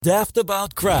Daft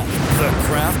About Craft, the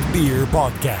craft beer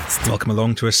podcast. Welcome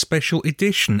along to a special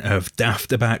edition of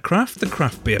Daft About Craft, the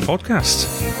craft beer podcast.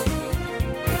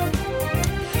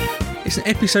 It's an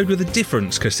episode with a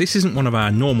difference because this isn't one of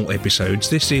our normal episodes.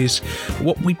 This is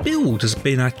what we billed as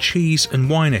being our cheese and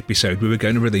wine episode we were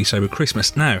going to release over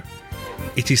Christmas. Now,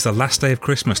 it is the last day of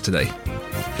Christmas today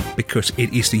because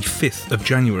it is the 5th of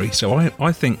January. So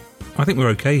I think we're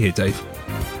okay here, Dave.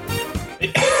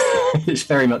 It's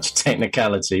very much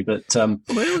technicality, but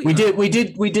we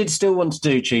did still want to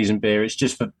do cheese and beer. It's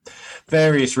just for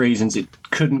various reasons it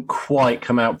couldn't quite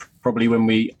come out probably when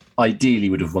we ideally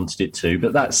would have wanted it to.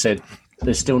 But that said,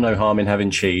 there's still no harm in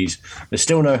having cheese. There's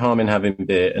still no harm in having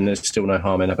beer, and there's still no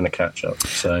harm in having a catch up.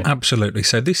 So absolutely.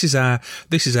 So this is our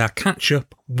catch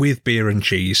up with beer and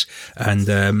cheese, and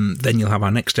then you'll have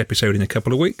our next episode in a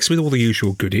couple of weeks with all the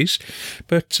usual goodies.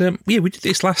 But we did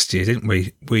this last year, didn't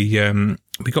we?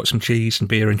 We got some cheese and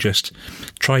beer and just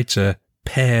tried to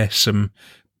pair some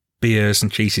beers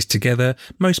and cheeses together.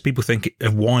 Most people think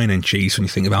of wine and cheese when you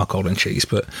think of alcohol and cheese,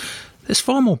 but there's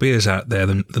far more beers out there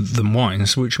than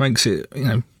wines, which makes it,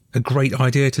 a great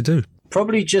idea to do.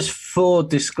 Probably just for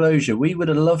disclosure, we would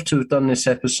have loved to have done this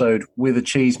episode with a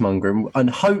cheesemonger, and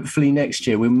hopefully next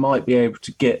year we might be able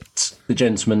to get the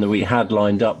gentleman that we had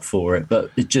lined up for it, but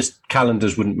it just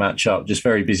calendars wouldn't match up. Just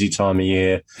very busy time of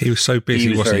year. He was so busy, he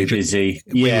was wasn't very busy.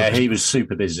 He was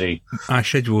super busy. Our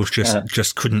schedules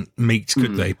just couldn't meet,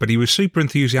 could they? But he was super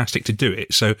enthusiastic to do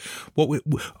it. So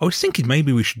I was thinking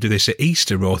maybe we should do this at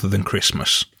Easter rather than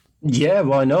Christmas. Yeah,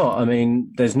 why not? I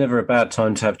mean, there's never a bad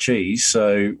time to have cheese,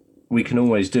 so we can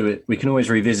always do it. We can always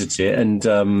revisit it, and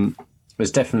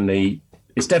it's definitely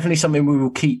something we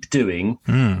will keep doing.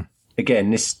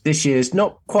 Again, this year's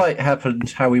not quite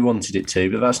happened how we wanted it to,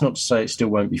 but that's not to say it still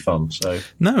won't be fun. So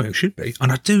no, it should be.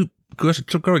 And I do got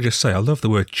to just say, I love the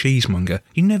word cheesemonger.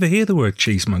 You never hear the word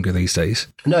cheesemonger these days.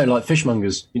 No, like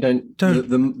fishmongers. You don't.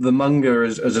 The monger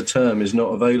as a term is not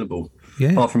available.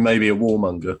 Yeah. Apart from maybe a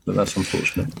warmonger, but that's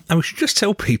unfortunate. And we should just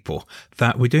tell people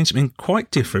that we're doing something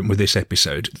quite different with this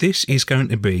episode. This is going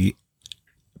to be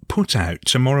put out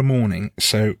tomorrow morning,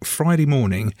 so Friday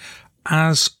morning,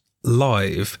 as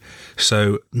live.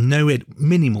 So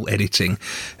minimal editing.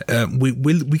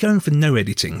 We're going for no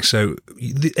editing. So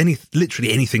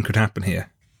literally anything could happen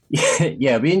here.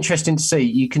 Yeah, it'll be interesting to see.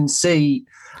 You can see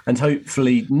and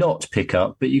hopefully not pick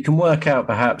up, but you can work out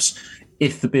perhaps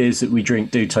if the beers that we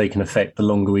drink do take an effect the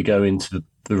longer we go into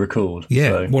the record. Yeah,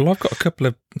 so. Well, I've got a couple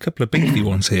of beefy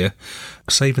ones here,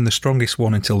 saving the strongest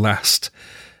one until last.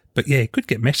 But yeah, it could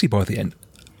get messy by the end.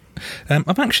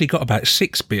 I've actually got about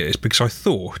 6 beers because I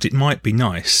thought it might be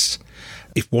nice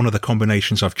if one of the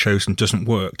combinations I've chosen doesn't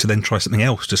work to then try something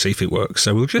else to see if it works.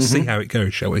 So we'll just see how it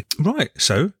goes, shall we? Right,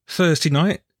 so Thursday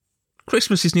night,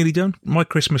 Christmas is nearly done. My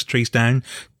Christmas tree's down.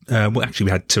 Well, actually,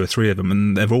 we had 2 or 3 of them,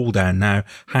 and they're all down now.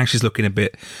 House is looking a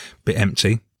bit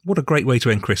empty. What a great way to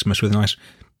end Christmas with a nice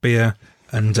beer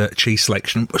and cheese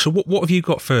selection. So what have you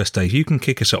got first, Dave? You can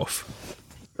kick us off.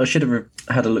 I should have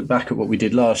had a look back at what we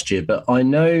did last year, but I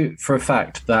know for a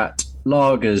fact that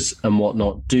lagers and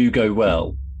whatnot do go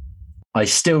well. I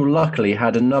still luckily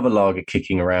had another lager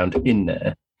kicking around in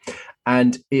there.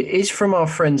 And it is from our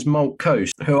friends Malt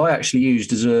Coast, who I actually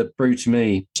used as a brew to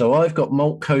me. So I've got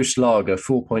Malt Coast Lager,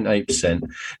 4.8%.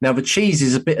 Now, the cheese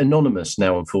is a bit anonymous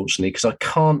now, unfortunately, because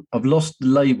I've lost the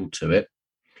label to it.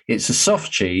 It's a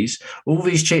soft cheese. All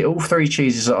 3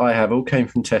 cheeses that I have all came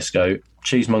from Tesco.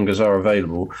 Cheesemongers are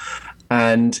available.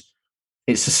 And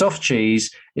it's a soft cheese.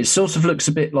 It sort of looks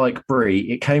a bit like brie.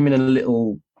 It came in a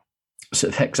little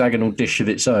sort of hexagonal dish of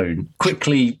its own,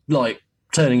 quickly,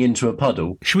 turning into a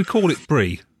puddle. Should we call it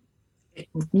brie?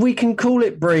 We can call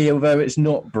it brie, although it's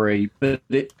not brie, but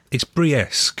it's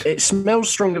brie-esque. It smells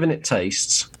stronger than it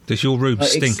tastes. Does your room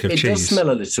stink of cheese? It does smell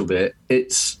a little bit.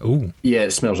 It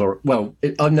smells horrible. Well,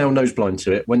 I'm now nose blind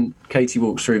to it. When Katie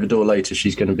walks through the door later,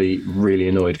 she's going to be really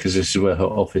annoyed because this is where her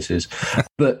office is.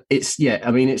 But it's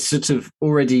sort of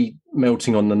already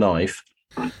melting on the knife.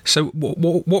 So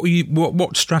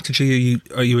what strategy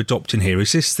are you adopting here?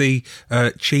 Is this the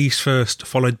cheese first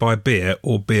followed by beer,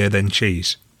 or beer then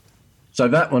cheese? So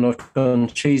that one I've gone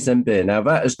cheese then beer. Now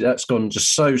that's gone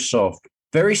just so soft,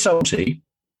 very salty,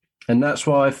 and that's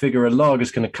why I figure a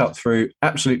lager's going to cut through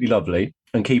absolutely lovely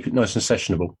and keep it nice and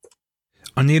sessionable.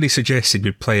 I nearly suggested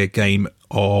we'd play a game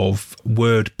of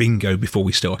word bingo before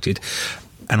we started,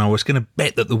 and I was going to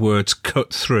bet that the words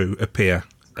cut through appear,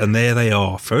 and there they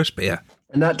are, first beer.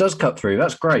 And that does cut through.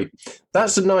 That's great.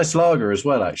 That's a nice lager as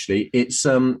well, actually. It's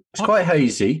quite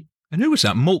hazy. And who was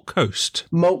that? Malt Coast?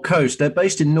 Malt Coast. They're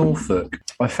based in Norfolk.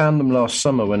 I found them last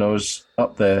summer when I was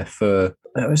up there for...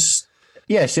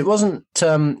 Yes, it wasn't.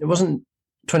 It wasn't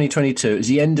 2022. It was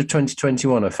the end of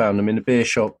 2021. I found them in a beer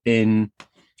shop in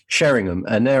Sheringham,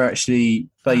 and they're actually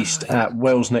based at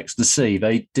Wells Next to the Sea.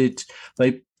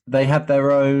 They have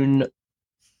their own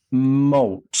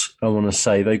malt. I want to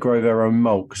say they grow their own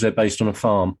malt because they're based on a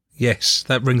farm. Yes,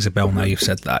 that rings a bell now you've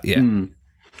said that. Yeah,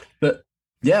 but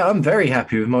yeah, I'm very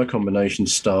happy with my combination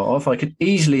to start off. I could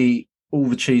easily eat all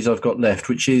the cheese I've got left,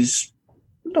 which is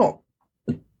not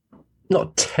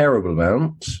terrible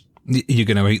amounts. You're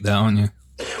going to eat that, aren't you?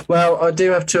 Well, I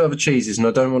do have 2 other cheeses, and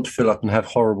I don't want to fill up and have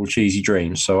horrible cheesy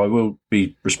dreams, so I will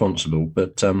be responsible.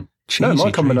 But no,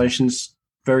 my combination's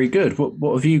very good.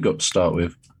 What have you got to start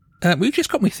with? We've just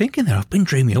got me thinking there. I've been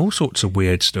dreaming all sorts of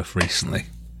weird stuff recently.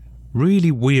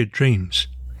 Really weird dreams.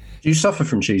 Do you suffer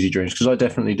from cheesy dreams? Because I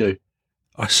definitely do.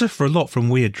 I suffer a lot from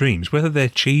weird dreams. Whether they're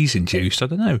cheese-induced, I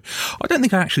don't know. I don't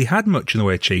think I actually had much in the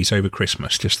way of cheese over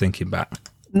Christmas, just thinking back.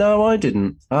 No, I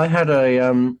didn't. I had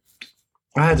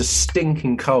a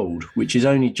stinking cold, which is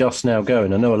only just now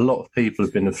going. I know a lot of people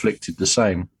have been afflicted the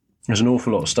same. There's an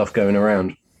awful lot of stuff going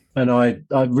around. And I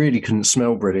really couldn't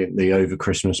smell brilliantly over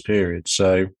Christmas period.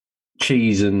 So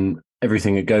cheese and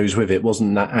everything that goes with it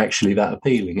wasn't actually that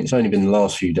appealing. It's only been the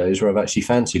last few days where I've actually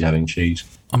fancied having cheese.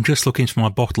 I'm just looking for my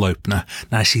bottle opener.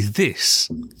 Now, see, this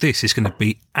is going to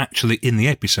be actually in the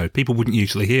episode. People wouldn't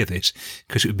usually hear this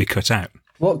because it would be cut out.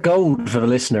 What gold for the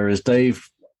listener as Dave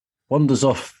wanders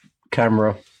off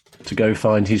camera to go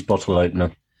find his bottle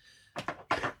opener.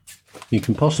 You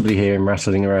can possibly hear him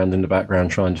rattling around in the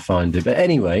background trying to find it. But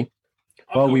anyway,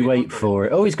 while we wait for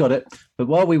it... Oh, he's got it. But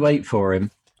while we wait for him,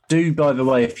 do, by the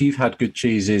way, if you've had good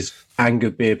cheeses and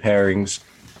good beer pairings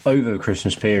over the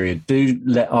Christmas period, do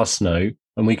let us know,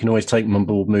 and we can always take them on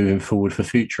board moving forward for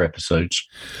future episodes.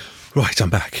 Right,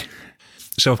 I'm back.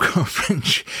 So I've got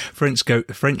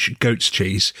French goat's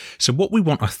cheese. So what we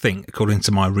want, I think, according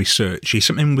to my research, is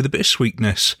something with a bit of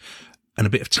sweetness and a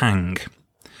bit of tang.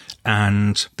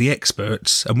 And the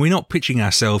experts, and we're not pitching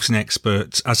ourselves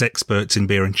as experts in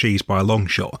beer and cheese by a long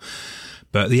shot,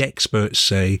 but the experts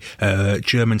say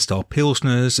German-style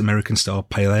Pilsners, American-style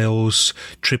Pale Ales,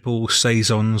 Triple,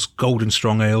 Saisons, Golden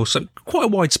Strong Ales, so quite a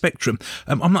wide spectrum.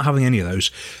 I'm not having any of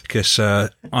those because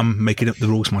I'm making up the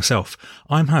rules myself.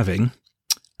 I'm having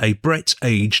a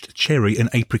Brett-aged cherry and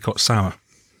apricot sour.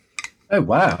 Oh,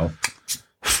 wow.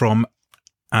 From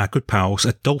our good pals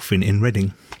at Dolphin in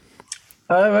Reading.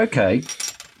 Oh, okay.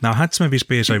 Now, I had some of his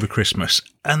beers over Christmas,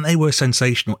 and they were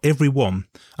sensational. Every one,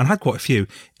 and I had quite a few,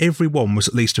 every one was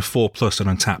at least a 4+ on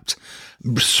Untapped.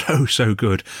 So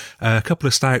good. A couple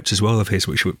of stouts as well of his,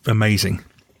 which were amazing.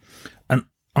 And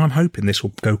I'm hoping this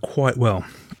will go quite well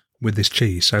with this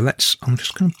cheese. So I'm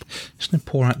just going to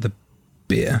pour out the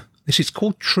beer. This is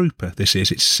called Trooper, it's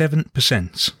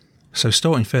 7%. So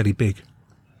starting fairly big.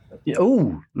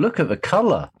 Oh, look at the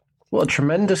colour. What a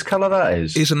tremendous colour that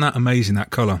is. Isn't that amazing,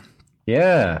 that colour?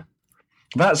 Yeah.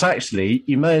 That's actually,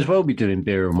 you may as well be doing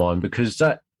beer and wine because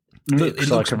that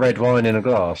looks like a red wine in a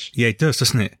glass. Yeah, it does,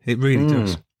 doesn't it? It really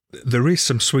does. There is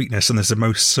some sweetness and there's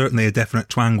most certainly a definite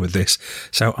twang with this.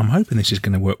 So I'm hoping this is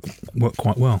going to work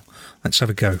quite well. Let's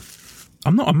have a go.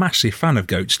 I'm not a massive fan of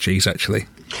goat's cheese, actually.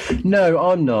 No,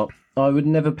 I'm not. I would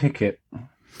never pick it.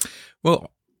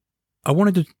 Well, I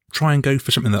wanted to try and go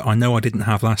for something that I know I didn't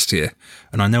have last year,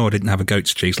 and I know I didn't have a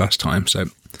goat's cheese last time, so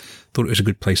thought it was a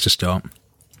good place to start.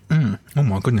 Oh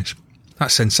my goodness,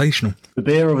 that's sensational. The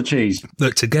beer or the cheese?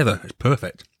 Look, together, it's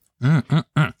perfect.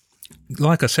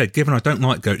 Like I said, given I don't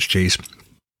like goat's cheese,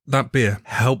 that beer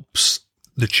helps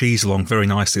the cheese along very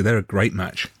nicely. They're a great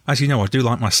match. As you know, I do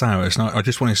like my sours, and I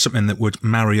just wanted something that would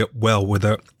marry up well with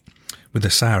the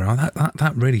sour.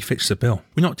 That really fits the bill.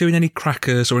 We're not doing any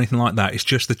crackers or anything like that. It's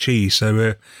just the cheese.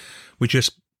 So we're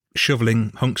just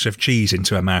shoveling hunks of cheese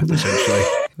into our mouth,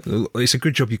 essentially. It's a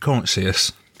good job you can't see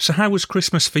us. So how was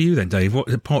Christmas for you then, Dave?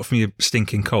 What, apart from your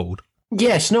stinking cold?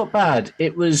 Yes, not bad.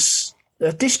 It was...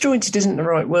 disjointed isn't the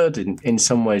right word in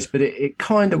some ways, but it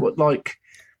kind of like...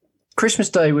 Christmas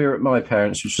Day, we were at my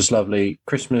parents', which was lovely.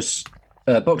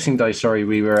 Boxing Day,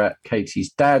 we were at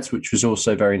Katie's dad's, which was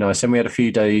also very nice. And we had a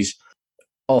few days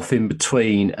off in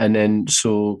between and then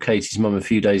saw Katie's mum a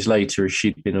few days later as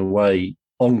she'd been away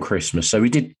on Christmas. So we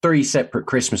did 3 separate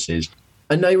Christmases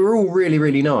and they were all really,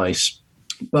 really nice.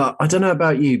 But I don't know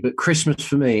about you, but Christmas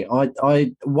for me,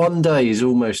 I one day is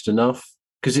almost enough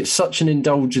because it's such an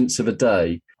indulgence of a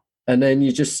day. And then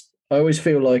I always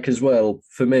feel like as well,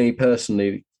 for me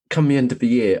personally, come the end of the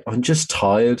year, I'm just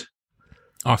tired.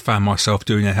 I found myself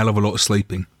doing a hell of a lot of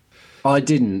sleeping. I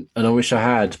didn't, and I wish I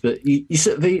had. But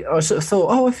I sort of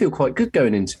thought, I feel quite good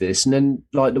going into this. And then,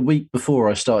 like the week before,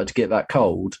 I started to get that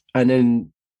cold, and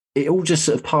then it all just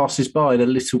sort of passes by in a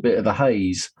little bit of a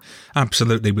haze.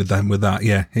 Absolutely, with that,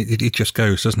 yeah, it just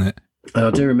goes, doesn't it? And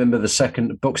I do remember the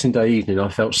second Boxing Day evening, I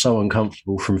felt so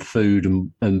uncomfortable from food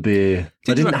and beer.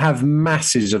 I didn't have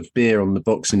masses of beer on the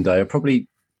Boxing Day. I probably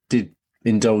did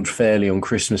indulge fairly on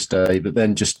Christmas Day, but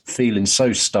then just feeling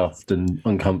so stuffed and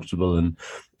uncomfortable. And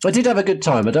I did have a good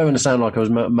time. I don't want to sound like I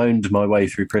was moaned my way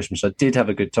through Christmas. I did have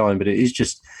a good time, but it is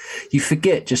just, you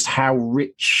forget just how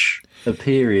rich a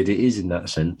period it is in that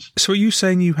sense. So are you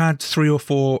saying you had 3 or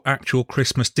 4 actual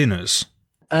Christmas dinners?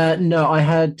 No, I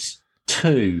had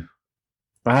 2.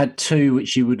 I had 2,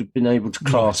 which you would have been able to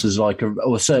class as like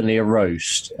or certainly a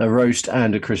roast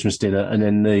and a Christmas dinner. And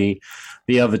then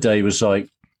the other day was like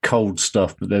cold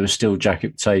stuff, but there was still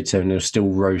jacket potato and there was still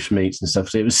roast meats and stuff.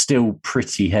 So it was still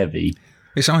pretty heavy.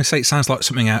 I say it sounds like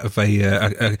something out of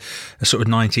a sort of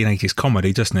 1980s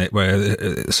comedy, doesn't it?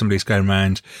 Where somebody's going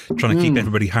around trying to keep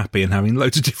everybody happy and having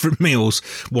loads of different meals,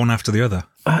 one after the other.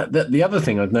 The other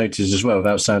thing I've noticed as well,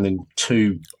 without sounding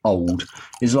too old,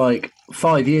 is like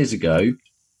 5 years ago,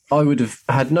 I would have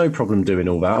had no problem doing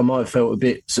all that. I might have felt a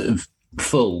bit sort of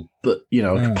full, but,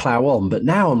 I could plough on. But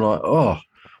now I'm like,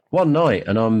 one night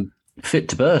and I'm fit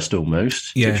to burst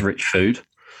almost. Yeah. It's rich food.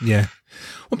 Yeah.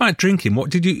 What about drinking? What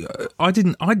did you... I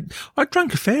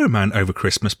drank a fair amount over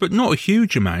Christmas, but not a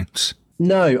huge amount.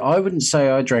 No, I wouldn't say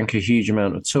I drank a huge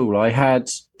amount at all. I had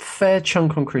a fair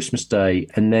chunk on Christmas Day,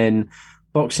 and then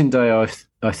Boxing Day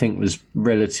I think was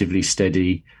relatively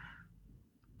steady.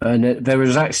 And there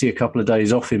was actually a couple of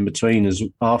days off in between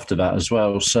after that as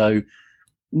well. So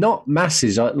not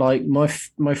masses. Like my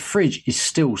fridge is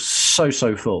still so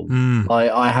full.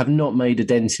 I have not made a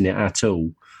dent in it at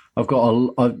all.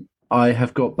 I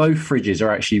have got both fridges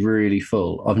are actually really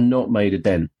full. I've not made a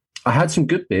dent. I had some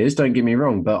good beers, don't get me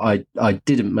wrong, but I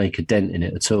didn't make a dent in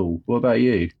it at all. What about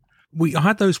you? I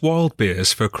had those wild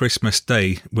beers for Christmas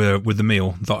Day with the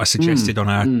meal that I suggested on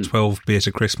our 12 Beers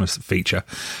of Christmas feature.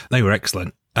 They were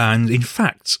excellent. And in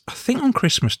fact, I think on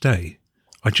Christmas Day,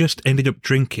 I just ended up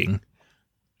drinking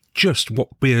just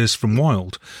what beers from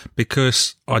Wild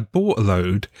because I'd bought a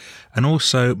load, and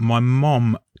also my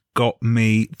mum got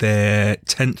me their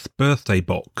 10th birthday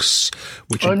box,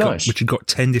 which had got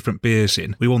 10 different beers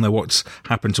in. We all know what's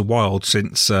happened to Wild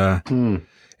since in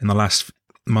the last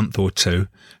month or two.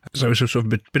 So it was sort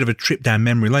of a bit of a trip down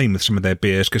memory lane with some of their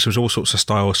beers because there was all sorts of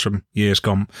styles from years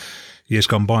gone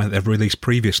by that they've released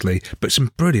previously, but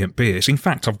some brilliant beers. In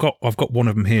fact, I've got one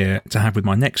of them here to have with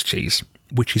my next cheese,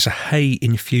 which is a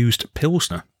hay-infused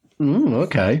Pilsner.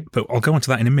 Okay. But I'll go on to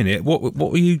that in a minute.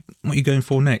 What are you going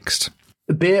for next?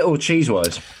 Beer or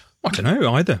cheese-wise? I don't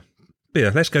know, either.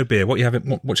 Beer. Let's go beer. What's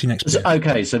your next beer?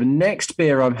 Okay, so the next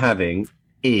beer I'm having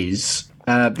is...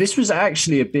 this was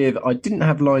actually a beer that I didn't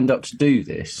have lined up to do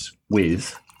this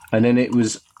with, and then it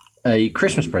was a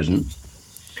Christmas present.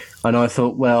 And I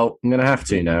thought, well, I'm going to have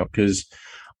to now because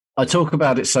I talk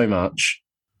about it so much,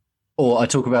 or I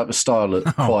talk about the style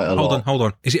quite a lot. Hold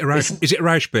on. Is it a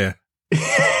Rausch beer?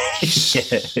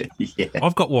 Yeah.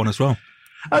 I've got one as well.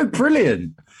 Oh,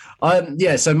 brilliant!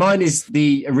 So mine is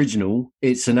the original.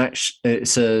 It's a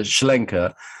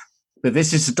Schlenker, but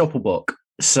this is a Doppelbock.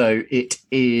 So it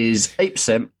is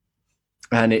 8%,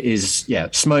 and it is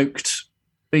smoked,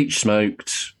 beech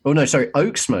smoked. Oh no, sorry,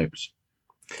 oak smoked.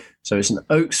 So it's an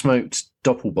oak smoked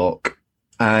Doppelbock,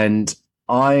 and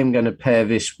I am going to pair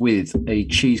this with a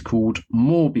cheese called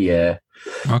Morbier,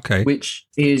 okay, which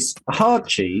is a hard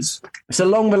cheese. It's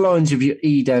along the lines of your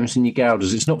Edams and your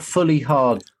Goudas. It's not fully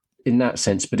hard in that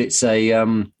sense, but it's a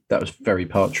that was very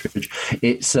partridge.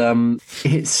 It's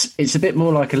a bit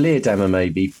more like a Leerdammer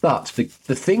maybe, but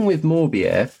the thing with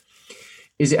Morbier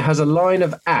is it has a line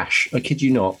of ash, I kid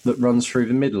you not, that runs through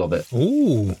the middle of it.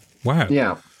 Oh, wow.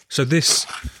 Yeah. So this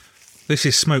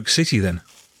is Smoke City then?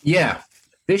 Yeah.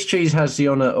 This cheese has the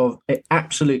honour of, it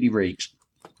absolutely reeks.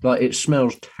 Like, it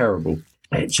smells terrible.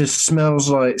 It just smells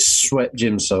like sweat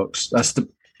gym socks. That's the...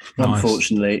 Nice.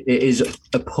 Unfortunately, it is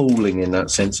appalling in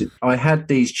that sense. I had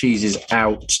these cheeses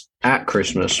out at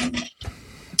Christmas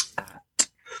at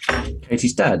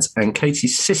Katie's dad's, and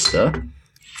Katie's sister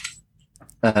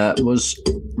was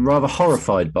rather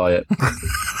horrified by it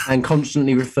and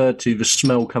constantly referred to the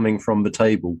smell coming from the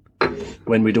table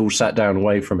when we'd all sat down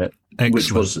away from it,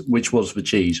 which was the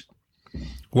cheese.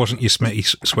 It wasn't your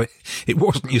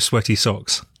sweaty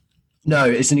socks. No,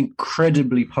 it's an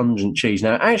incredibly pungent cheese.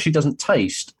 Now, it actually doesn't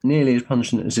taste nearly as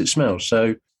pungent as it smells.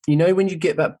 So, when you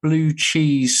get that blue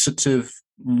cheese sort of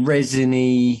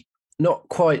resiny, not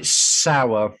quite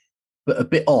sour, but a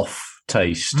bit off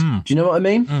taste. Do you know what I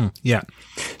mean? Yeah.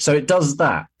 So it does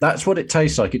that. That's what it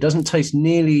tastes like. It doesn't taste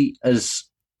nearly as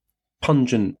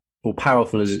pungent or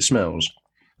powerful as it smells.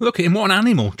 Look at him, what an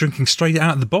animal, drinking straight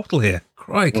out of the bottle here.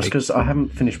 Crikey. Well, it's because I haven't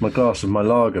finished my glass of my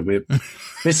lager.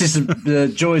 This is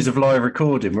the joys of live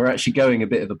recording. We're actually going a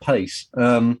bit of a pace.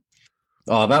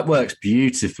 That works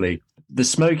beautifully. The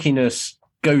smokiness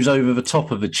goes over the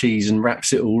top of the cheese and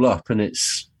wraps it all up, and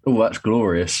that's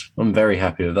glorious. I'm very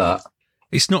happy with that.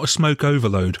 It's not a smoke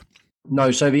overload. No,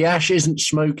 so the ash isn't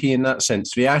smoky in that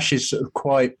sense. The ash is sort of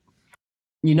quite,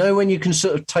 when you can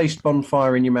sort of taste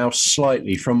bonfire in your mouth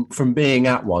slightly from being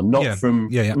at one, not from...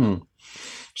 Yeah.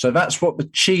 So that's what the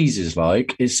cheese is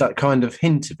like. It's that kind of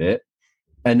hint of it.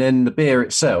 And then the beer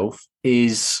itself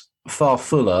is far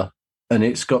fuller, and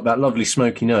it's got that lovely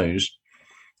smoky nose,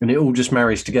 and it all just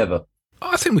marries together.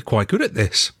 I think we're quite good at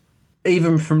this.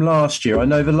 Even from last year. I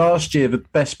know the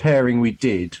best pairing we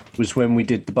did was when we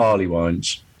did the barley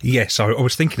wines. Yes, I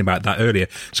was thinking about that earlier.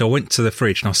 So I went to the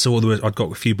fridge and I saw I'd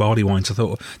got a few barley wines. I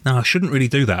thought, no, I shouldn't really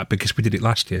do that because we did it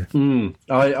last year.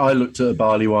 I looked at a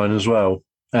barley wine as well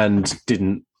and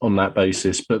didn't on that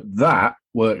basis, but that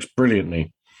works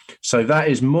brilliantly. So that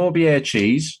is Morbier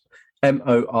cheese,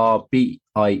 Morbier,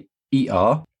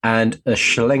 and a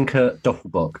Schlenker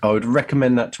Doppelbock. I would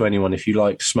recommend that to anyone if you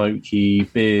like smoky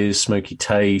beers, smoky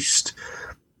taste,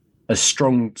 a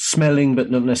strong smelling but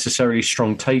not necessarily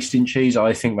strong tasting cheese.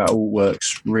 I think that all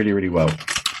works really, really well.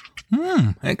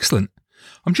 Excellent.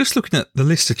 I'm just looking at the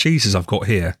list of cheeses I've got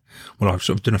here. Well, I've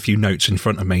sort of done a few notes in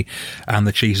front of me, and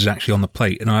the cheese is actually on the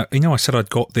plate. And I said I'd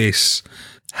got this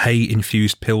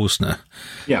hay-infused Pilsner.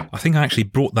 Yeah. I think I actually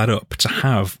brought that up to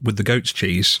have with the goat's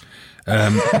cheese. So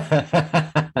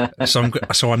I'm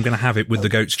going to have it with the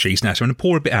goat's cheese now. So I'm going to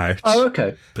pour a bit out. Oh,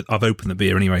 okay. But I've opened the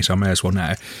beer anyway, so I may as well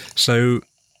now. So,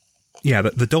 yeah,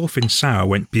 the Dolphin Sour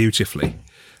went beautifully.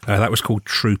 That was called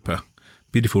Trooper.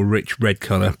 Beautiful, rich red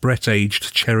colour,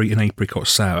 Brett-aged cherry and apricot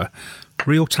sour.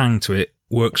 Real tang to it,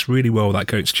 works really well with that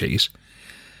goat's cheese.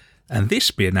 And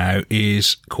this beer now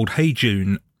is called Hey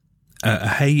June, a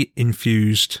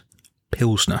hay-infused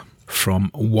Pilsner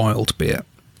from Wild Beer,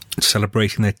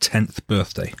 celebrating their 10th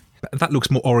birthday. That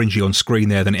looks more orangey on screen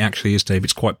there than it actually is, Dave.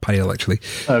 It's quite pale, actually.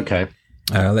 Okay.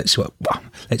 Let's see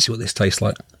what this tastes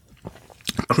like.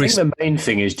 Crisp. I think the main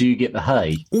thing is, do you get the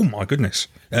hay? Oh, my goodness.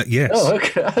 Yes. Oh,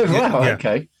 okay. Oh, wow, yeah.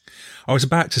 Okay. I was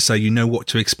about to say, you know what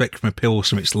to expect from a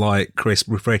Pilsner. It's light, crisp,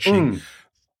 refreshing.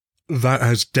 That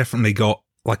has definitely got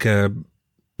like a,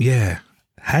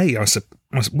 hay,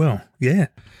 well, yeah.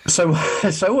 So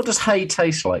what does hay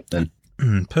taste like then?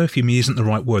 Perfumey isn't the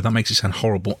right word. That makes it sound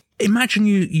horrible. Imagine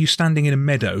you standing in a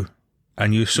meadow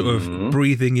and you're sort of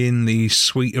breathing in the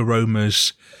sweet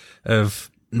aromas of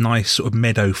nice sort of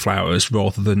meadow flowers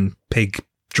rather than pig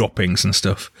droppings and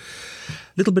stuff. A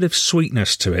little bit of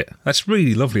sweetness to it. That's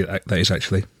really lovely, that is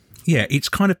actually. Yeah, it's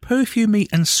kind of perfumey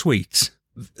and sweet.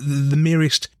 The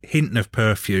merest hint of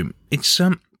perfume. It's,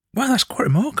 wow, that's quite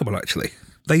remarkable actually.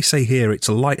 They say here it's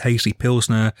a light hazy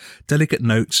Pilsner, delicate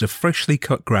notes of freshly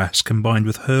cut grass combined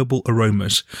with herbal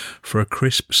aromas for a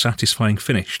crisp, satisfying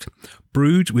finish.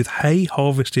 Brewed with hay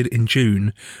harvested in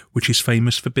June, which is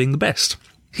famous for being the best.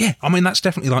 Yeah, I mean, that's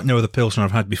definitely like no other Pilsner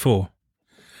I've had before.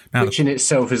 Now, which in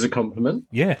itself is a compliment.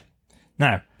 Yeah.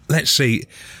 Now, let's see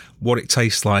what it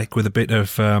tastes like with a bit of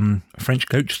French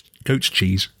goat's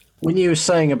cheese. When you were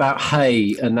saying about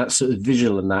hay and that sort of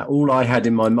visual and that, all I had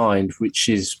in my mind, which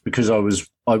is because I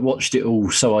watched it all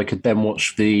so I could then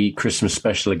watch the Christmas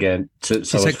special again, so I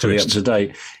was fully up to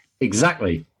date.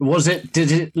 Exactly.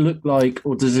 Did it look like,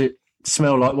 or does it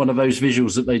smell like one of those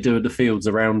visuals that they do in the fields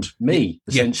around me,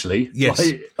 essentially? Yes.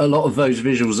 Like, a lot of those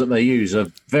visuals that they use are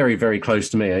very, very close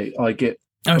to me. I get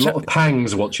a lot of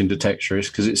pangs watching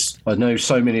Detectorist because I know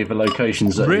so many of the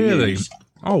locations that really? use.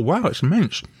 Oh, wow, it's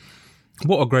immense.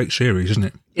 What a great series, isn't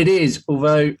it? It is,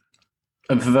 although,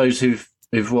 and for those who've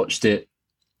watched it,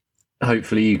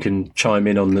 hopefully you can chime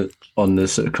in on the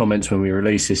sort of comments when we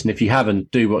release this. And if you haven't,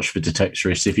 do watch The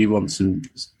Detectorist if you want some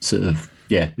sort of,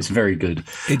 it's very good.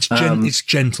 It's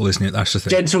gentle, isn't it? That's the thing.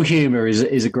 Gentle humour is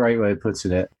a great way of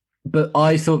putting it. But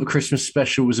I thought the Christmas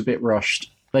special was a bit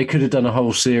rushed. They could have done a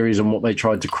whole series on what they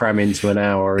tried to cram into an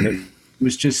hour, and it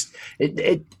was just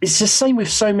it's the same with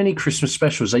so many Christmas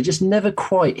specials. They just never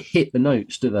quite hit the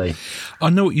notes, do they? I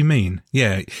know what you mean.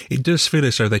 Yeah, it does feel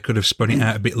as though they could have spun it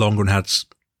out a bit longer and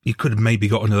you could have maybe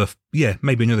got another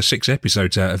 6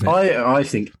 episodes out of it. I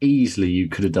think easily you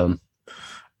could have done.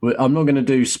 I'm not going to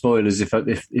do spoilers if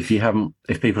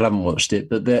people haven't watched it,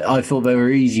 but I thought there were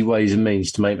easy ways and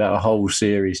means to make that a whole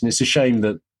series, and it's a shame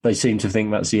that they seem to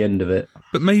think that's the end of it.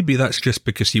 But maybe that's just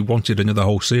because you wanted another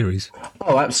whole series.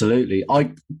 Oh, absolutely.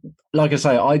 I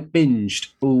binged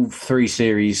all 3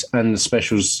 series and the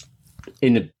specials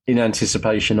in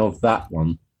anticipation of that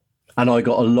one, and I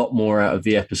got a lot more out of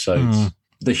the episodes.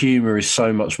 the humour is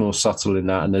so much more subtle in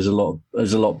that, and there's a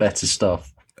lot better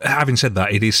stuff. Having said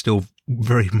that, it is still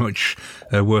very much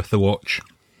worth the watch.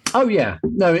 Oh yeah,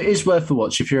 no, it is worth the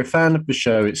watch. If you're a fan of the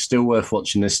show, it's still worth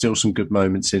watching. There's still some good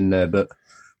moments in there, but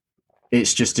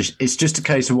it's just a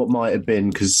case of what might have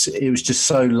been, because it was just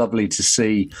so lovely to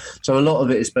see. So a lot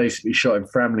of it is basically shot in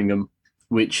Framlingham,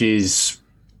 which is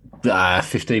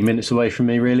 15 minutes away from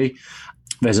me, really.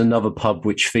 There's another pub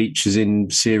which features in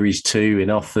Series 2 in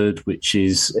Ufford, which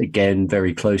is, again,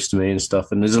 very close to me and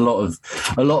stuff. And there's a lot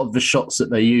of the shots that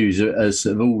they use are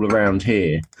sort of all around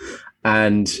here.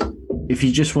 And if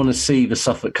you just want to see the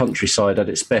Suffolk countryside at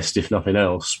its best, if nothing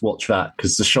else, watch that,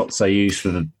 because the shots they use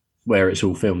for where it's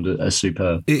all filmed are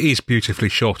superb. It is beautifully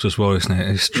shot as well, isn't it?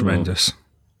 It's tremendous.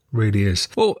 Really is.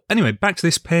 Well, anyway, back to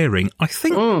this pairing. I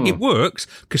think it works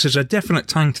because there's a definite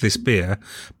tang to this beer,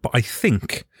 but I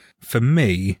think for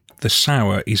me the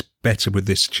sour is better with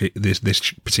this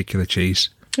particular cheese.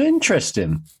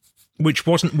 Interesting. Which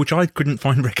I couldn't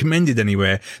find recommended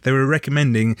anywhere. They were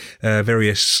recommending,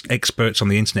 various experts on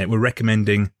the internet were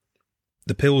recommending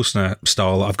the Pilsner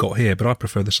style that I've got here, but I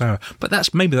prefer the sour.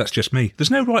 But maybe that's just me. There's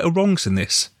no right or wrongs in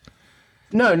this.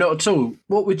 No, not at all.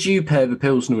 What would you pair the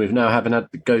Pilsner with now, having had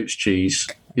the goat's cheese?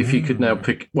 If you could now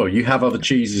pick, well, you have other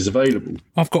cheeses available.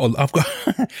 I've got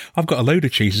a load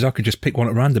of cheeses. I could just pick one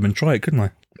at random and try it,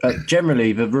 couldn't I?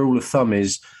 Generally, the rule of thumb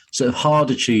is sort of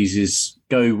harder cheeses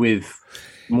go with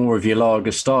more of your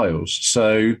lager styles.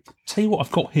 So, tell you what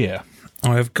I've got here.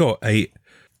 I have got a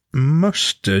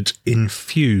mustard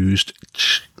infused.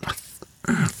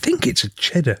 I think it's a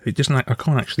cheddar. It doesn't. I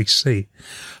can't actually see.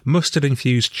 Mustard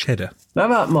infused cheddar. Now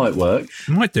that might work.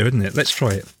 It might do, isn't it? Let's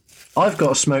try it. I've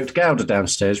got a smoked Gouda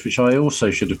downstairs, which I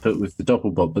also should have put with the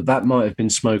double bob, but that might have been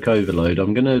smoke overload.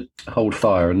 I'm going to hold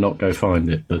fire and not go find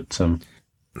it. But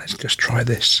let's just try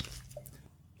this.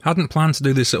 Hadn't planned to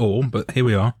do this at all, but here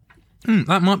we are.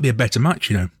 That might be a better match,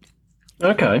 you know.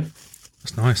 Okay.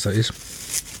 That's nice, that is.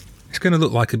 It's going to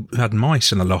look like it had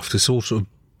mice in the loft. It's all sort of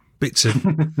bits of...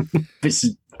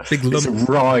 big lumps of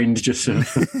rind just sort of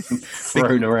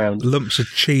thrown around. Lumps of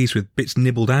cheese with bits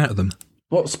nibbled out of them.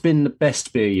 What's been the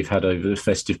best beer you've had over the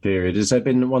festive period? Has there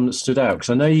been the one that stood out? Because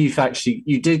I know you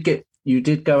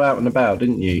did go out and about,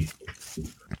 didn't you?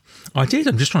 I did.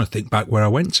 I'm just trying to think back where I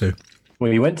went to.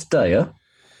 Well, you went to Daya.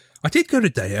 I did go to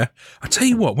Daya. I tell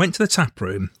you what, went to the tap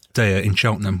room, Daya in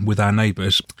Cheltenham, with our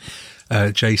neighbours,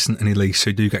 Jason and Elise,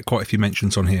 who do get quite a few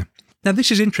mentions on here. Now, this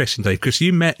is interesting, Dave, because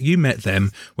you met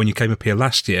them when you came up here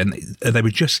last year, and they were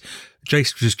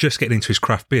Jason was just getting into his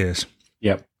craft beers.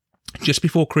 Yep. Just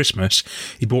before Christmas,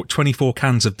 he bought 24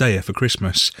 cans of Daya for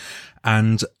Christmas,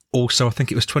 and also I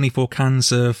think it was 24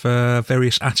 cans of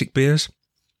various Attic beers.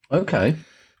 Okay.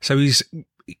 So he's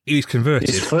converted.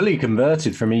 He's fully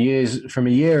converted from a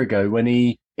year ago when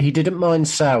he didn't mind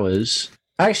sours.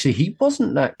 Actually, he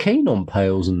wasn't that keen on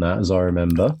pales and that, as I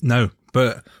remember. No,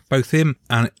 but both him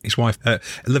and his wife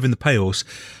live in the pales.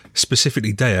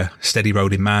 Specifically Daya, steady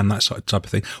rolling man, that sort of type of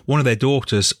thing. One of their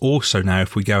daughters also now,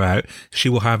 if we go out, she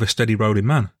will have a steady rolling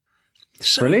man.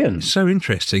 Brilliant. So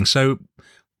interesting. So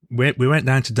we went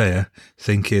down to Daya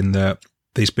thinking that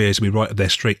these beers would be right up their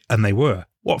street, and they were.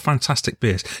 What fantastic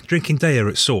beers. Drinking Daya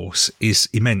at source is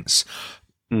immense.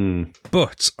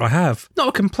 But I have, not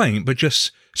a complaint, but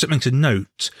just something to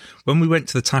note. When we went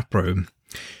to the tap room,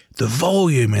 the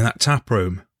volume in that tap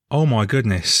room, oh my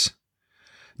goodness.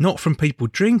 Not from people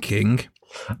drinking.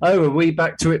 Oh, are we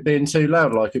back to it being too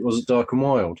loud like it was at Dark and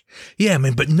Wild? Yeah, I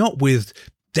mean, but not with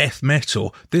death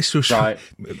metal. This was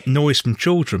noise from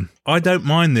children. I don't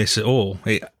mind this at all,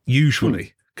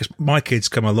 usually, because my kids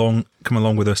come along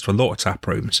with us to a lot of tap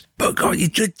rooms. But God,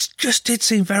 it just did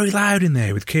seem very loud in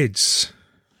there with kids.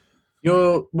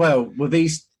 Were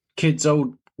these kids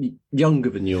younger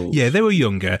than yours? Yeah, they were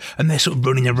younger, and they're sort of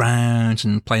running around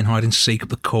and playing hide and seek up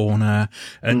the corner.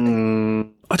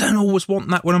 And I don't always want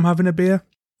that when I'm having a beer.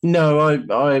 No,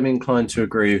 I am inclined to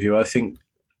agree with you. I think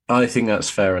that's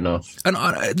fair enough. And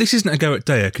this isn't a go at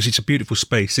Daya because it's a beautiful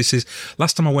space.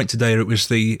 Last time I went to Daya, it was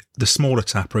the smaller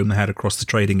tap room they had across the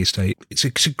trading estate. It's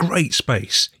a great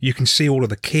space. You can see all of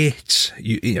the kit.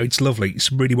 You know, it's lovely.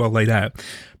 It's really well laid out.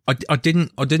 I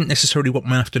didn't necessarily want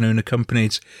my afternoon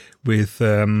accompanied with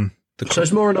so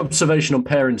it's more an observation on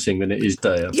parenting than it is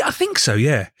Daya. Yeah, I think so.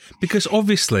 Yeah, because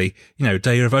obviously, you know,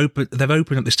 Daya they've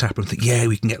opened up this tap room and think, yeah,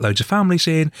 we can get loads of families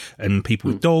in and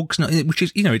people with dogs, which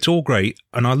is, you know, it's all great.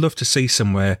 And I love to see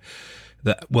somewhere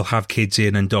that will have kids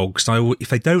in and dogs. If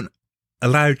they don't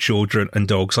allow children and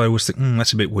dogs, I always think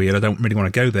that's a bit weird. I don't really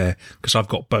want to go there because I've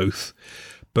got both.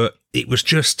 But it was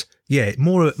just, yeah,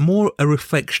 more a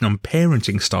reflection on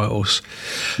parenting styles.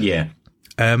 Yeah.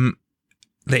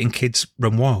 letting kids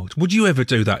run wild. Would you ever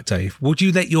do that, Dave? Would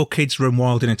you let your kids run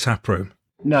wild in a tap room?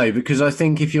 No, because I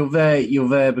think if you're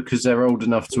there because they're old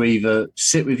enough to either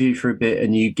sit with you for a bit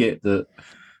and you get that,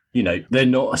 you know, they're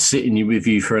not sitting with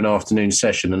you for an afternoon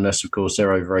session unless, of course,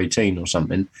 they're over 18 or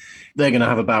something. They're going to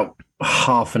have about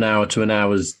half an hour to an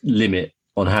hour's limit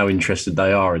on how interested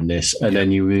they are in this, and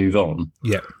then you move on.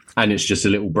 Yeah. And it's just a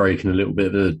little break and a little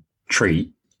bit of a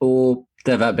treat. Or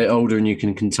they're that bit older and you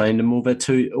can contain them, or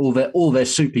they're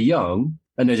super young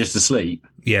and they're just asleep.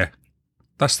 Yeah.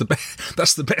 That's the best.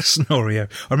 That's the best scenario.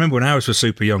 I remember when ours were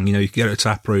super young. You know, you could go to a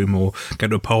tap room or go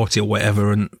to a party or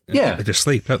whatever, and they just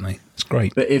sleep, don't they? It's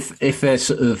great. But if they're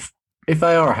if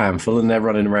they are a handful and they're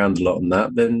running around a lot on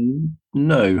that, then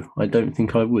no, I don't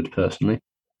think I would personally.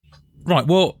 Right.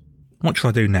 Well, what shall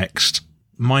I do next?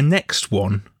 My next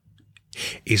one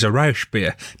is a Rausch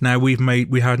beer. Now we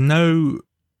had no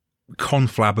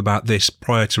conflab about this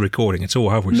prior to recording at all,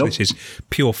 have we? Nope. So this is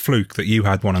pure fluke that you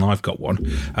had one and I've got one.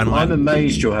 And I'm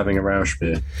amazed you're having a Rausch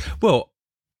beer. Well,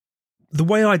 the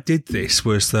way I did this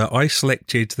was that I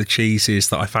selected the cheeses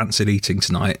that I fancied eating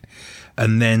tonight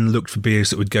and then looked for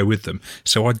beers that would go with them.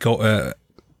 So I'd got a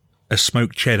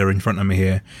smoked cheddar in front of me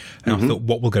here, and I thought,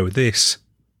 what will go with this?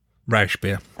 Rausch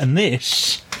beer. And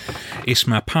this is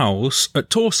from our pals at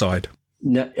Torside.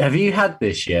 Now, have you had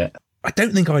this yet? I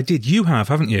don't think I did. You have,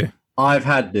 haven't you? I've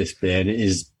had this beer and it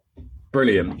is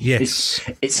brilliant. Yes.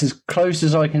 It's as close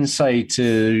as I can say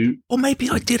to... Or maybe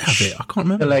I did have it. I can't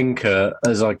remember. Kalenka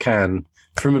as I can.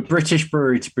 From a British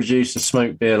brewery to produce a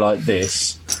smoked beer like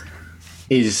this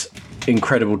is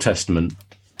incredible testament.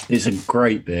 It's a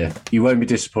great beer. You won't be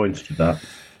disappointed with that.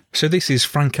 So this is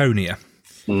Franconia,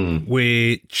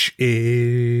 which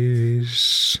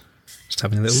is... Just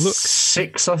having a little look.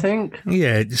 6, I think.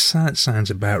 Yeah, that sounds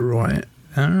about right.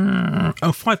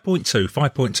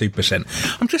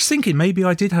 5.2%. I'm just thinking maybe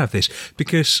I did have this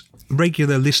because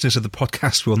regular listeners of the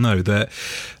podcast will know that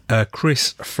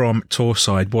Chris from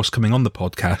Torside was coming on the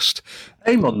podcast.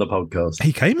 Came on the podcast.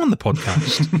 He came on the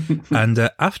podcast. And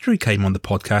after he came on the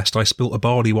podcast, I spilt a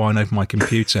barley wine over my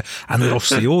computer and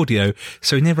lost the audio.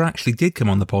 So he never actually did come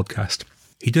on the podcast.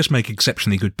 He does make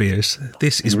exceptionally good beers.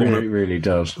 This is one. It really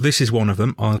does. This is one of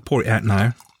them. I'll pour it out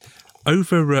now.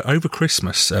 Over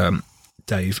Christmas,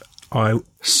 Dave, I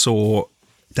saw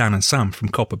Dan and Sam from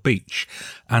Copper Beach,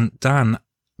 and Dan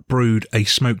brewed a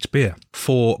smoked beer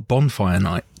for bonfire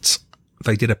night.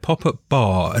 They did a pop-up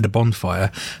bar at a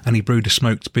bonfire, and he brewed a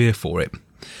smoked beer for it.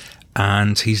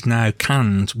 And he's now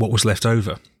canned what was left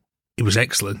over. It was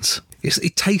excellent.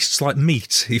 It tastes like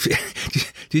meat. Do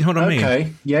you know what I mean?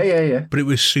 Okay. Yeah. But it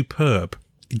was superb.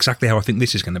 Exactly how I think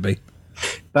this is going to be.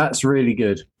 That's really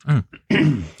good.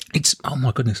 It's, oh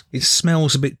my goodness. It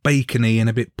smells a bit bacony and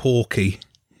a bit porky.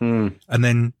 And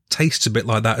then tastes a bit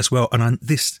like that as well. And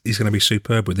this is going to be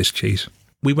superb with this cheese.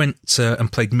 We went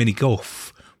and played mini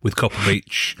golf with Copper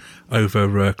Beach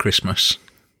over Christmas.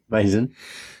 Amazing.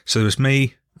 So there was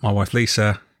me, my wife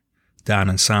Lisa, Dan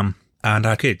and Sam, and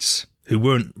our kids, who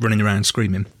weren't running around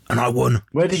screaming, and I won.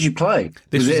 Where did you play?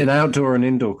 Was it an outdoor or an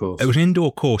indoor course? It was an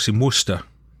indoor course in Worcester,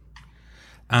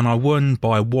 and I won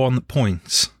by 1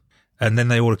 point, and then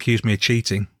they all accused me of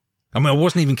cheating. I mean, I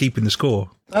wasn't even keeping the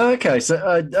score. Oh, okay, so,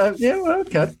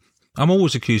 okay. I'm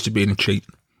always accused of being a cheat.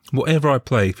 Whatever I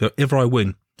play, if ever I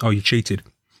win, oh, you cheated.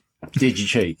 Did you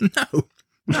cheat?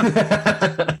 No,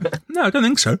 I don't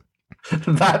think so.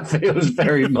 That feels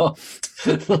very much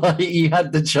like you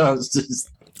had the chance to...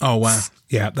 Oh, wow.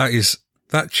 Yeah,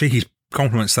 that cheese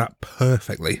complements that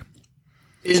perfectly.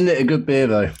 Isn't it a good beer,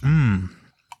 though?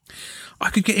 I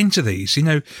could get into these. You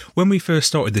know, when we first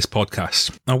started this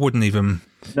podcast, I wouldn't even...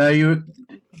 No, you were...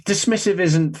 Dismissive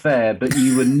isn't fair, but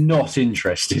you were not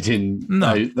interested in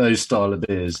those style of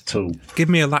beers at all. Give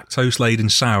me a lactose-laden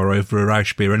sour over a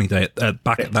Rausch beer any day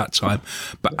back at that time.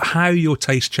 But how your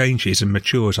taste changes and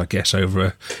matures, I guess, over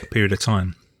a period of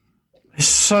time. There's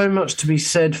so much to be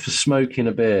said for smoking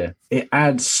a beer. It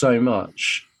adds so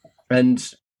much. And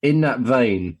in that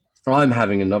vein, I'm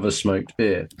having another smoked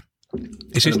beer.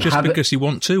 Is it just because you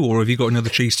want to, or have you got another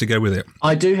cheese to go with it?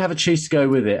 I do have a cheese to go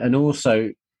with it. And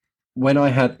also, when I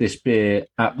had this beer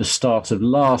at the start of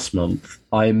last month,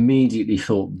 I immediately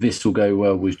thought this will go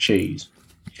well with cheese.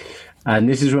 And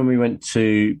this is when we went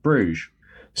to Bruges.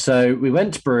 So we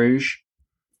went to Bruges,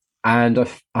 and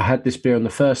I had this beer on the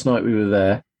first night we were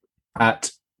there at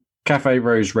Café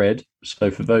Rose Red. So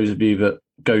for those of you that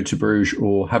go to Bruges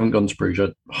or haven't gone to Bruges,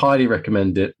 I highly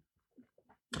recommend it.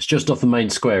 It's just off the main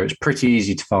square. It's pretty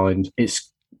easy to find.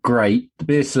 It's great. The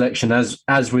beer selection,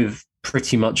 as with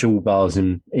pretty much all bars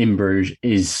in Bruges,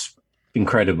 is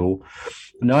incredible.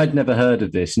 And I'd never heard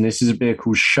of this, and this is a beer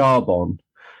called Charbon,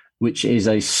 which is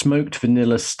a smoked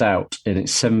vanilla stout, and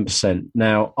it's 7%.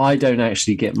 Now, I don't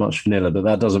actually get much vanilla, but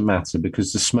that doesn't matter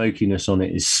because the smokiness on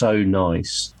it is so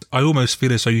nice. I almost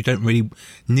feel as though you don't really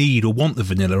need or want the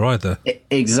vanilla either.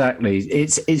 Exactly.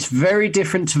 It's very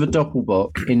different to the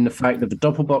Doppelbock in the fact that the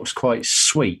Doppelbock's quite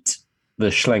sweet, the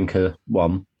Schlenker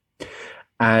one,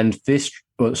 and this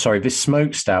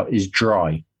smoked stout is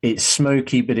dry. It's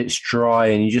smoky, but it's dry,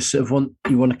 and you just sort of want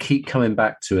to keep coming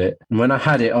back to it. And when I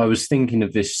had it, I was thinking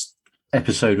of this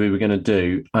episode we were going to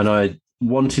do, and I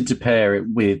wanted to pair it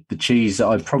with the cheese that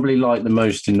I probably like the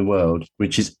most in the world,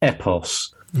 which is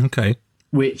Epos. Okay.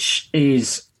 Which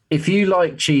is, if you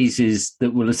like cheeses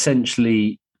that will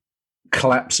essentially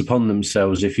collapse upon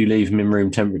themselves if you leave them in room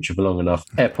temperature for long enough,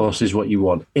 Epos is what you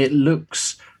want. It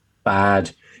looks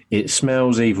bad. It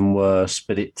smells even worse,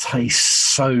 but it tastes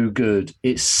so good.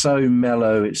 It's so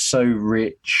mellow. It's so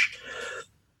rich.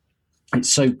 It's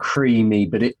so creamy,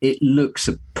 but it looks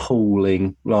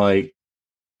appalling. Like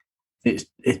it's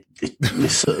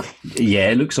sort of,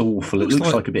 it looks awful. It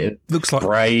looks like a bit of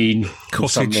brain,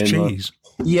 cottage cheese.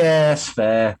 Yes,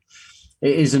 fair.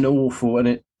 It isn't awful,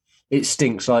 and it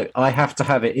stinks. Like I have to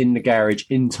have it in the garage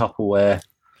in Tupperware.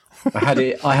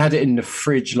 I had it in the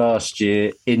fridge last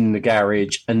year in the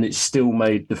garage, and it still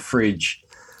made the fridge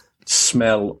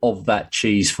smell of that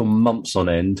cheese for months on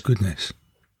end. Goodness.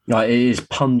 Like, it is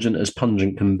pungent as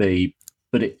pungent can be,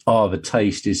 but the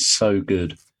taste is so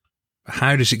good.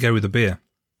 How does it go with the beer?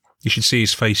 You should see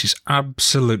his face. He's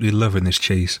absolutely loving this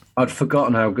cheese. I'd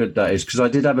forgotten how good that is because I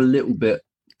did have a little bit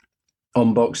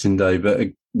on Boxing Day, but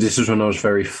this was when I was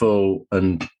very full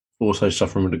and also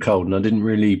suffering with a cold, and I didn't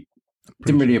really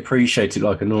appreciate it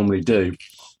like I normally do,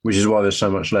 which is why there's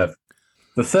so much left.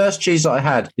 The first cheese that I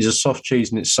had is a soft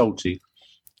cheese and it's salty.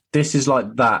 This is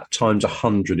like that times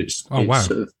 100. It's wow.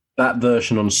 Sort of that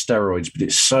version on steroids, but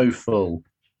it's so full.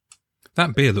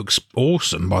 That beer looks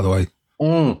awesome, by the way.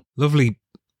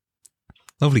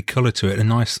 Lovely colour to it, a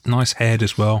nice head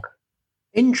as well.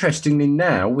 Interestingly,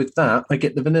 now with that, I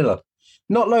get the vanilla.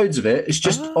 Not loads of it. It's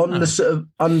just on the sort of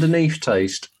underneath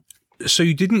taste. So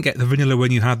you didn't get the vanilla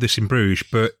when you had this in Bruges,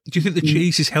 but do you think the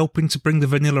cheese is helping to bring the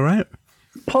vanilla out?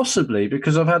 Possibly,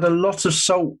 because I've had a lot of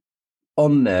salt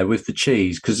on there with the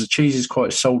cheese, because the cheese is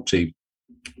quite salty.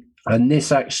 And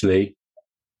this actually,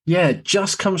 it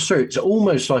just comes through. It's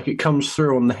almost like it comes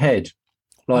through on the head.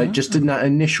 Like just in that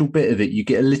initial bit of it, you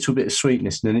get a little bit of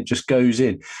sweetness and then it just goes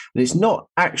in. And it's not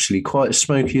actually quite as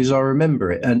smoky as I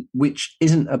remember it, and which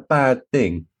isn't a bad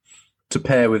thing to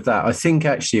pair with that. I think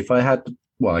actually if I had...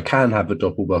 Well, I can have a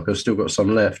Doppelbock. I've still got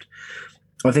some left.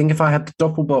 I think if I had the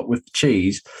Doppelbock with the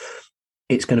cheese,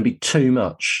 it's going to be too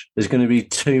much. There's going to be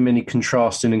too many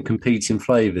contrasting and competing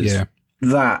flavours. Yeah.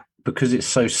 That, because it's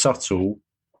so subtle,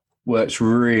 works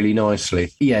really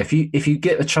nicely. Yeah, if you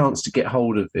get the chance to get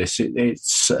hold of this,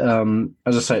 it's as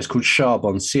I say, it's called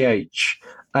Charbon,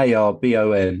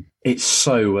 Charbon. It's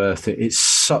so worth it. It's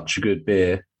such a good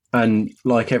beer. And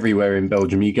like everywhere in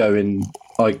Belgium, you go in...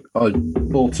 I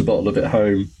bought a bottle of it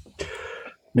home.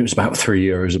 It was about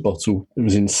 €3 a bottle. It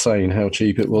was insane how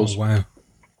cheap it was. Oh, wow.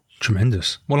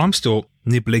 Tremendous. Well, I'm still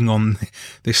nibbling on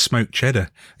this smoked cheddar.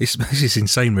 This is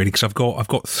insane, really, because I've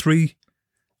got 3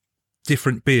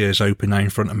 different beers open now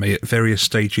in front of me at various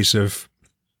stages of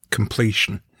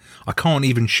completion. I can't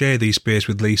even share these beers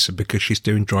with Lisa because she's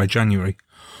doing Dry January.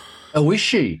 Oh, is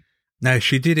she? Now,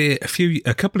 she did it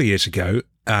a couple of years ago,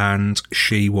 and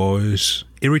she was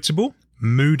irritable,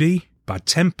 moody,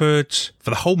 bad-tempered for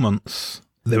the whole month.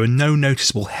 There were no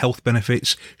noticeable health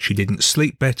benefits. She didn't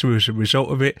sleep better as a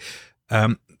result of it.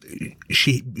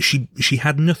 She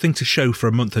had nothing to show for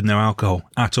a month of no alcohol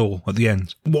at all at the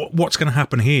end. What's going to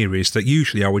happen here is that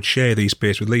usually I would share these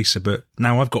beers with Lisa, but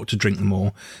now I've got to drink them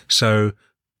all. So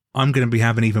I'm going to be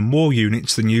having even more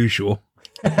units than usual.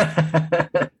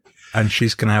 And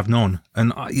she's going to have none.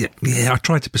 And I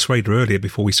tried to persuade her earlier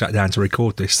before we sat down to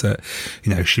record this that,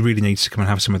 she really needs to come and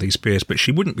have some of these beers, but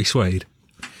she wouldn't be swayed.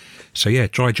 So yeah,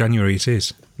 Dry January it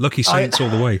is. Lucky Saints all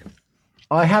the way.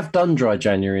 I have done Dry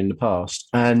January in the past,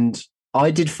 and I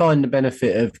did find the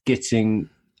benefit of getting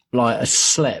a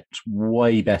slept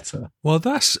way better. Well,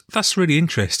 that's really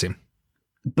interesting.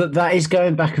 But that is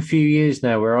going back a few years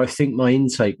now, where I think my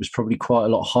intake was probably quite a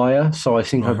lot higher. So I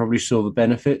think I probably saw the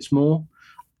benefits more.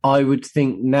 I would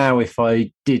think now if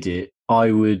I did it,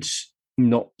 I would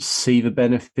not see the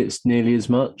benefits nearly as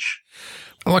much.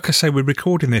 Like I say, we're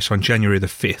recording this on January the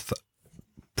 5th.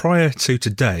 Prior to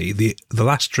today, the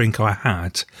last drink I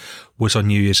had was on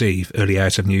New Year's Eve, early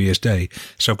hours of New Year's Day.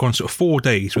 So I've gone sort of 4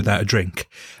 days without a drink.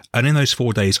 And in those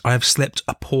 4 days, I have slept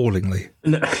appallingly.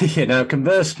 Now,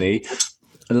 conversely,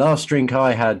 The last drink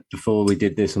I had before we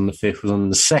did this on the 5th was on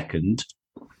the 2nd,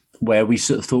 where we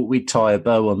sort of thought we'd tie a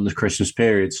bow on the Christmas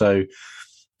period. So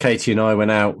Katie and I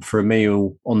went out for a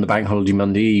meal on the bank holiday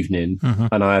Monday evening,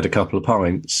 and I had a couple of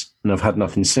pints, and I've had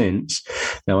nothing since.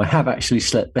 Now, I have actually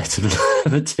slept better than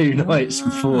the 2 nights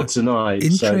before tonight.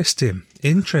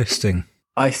 Interesting.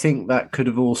 I think that could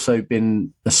have also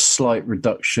been a slight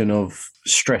reduction of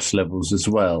stress levels as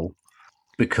well,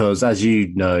 because as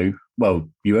you know, well,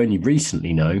 you only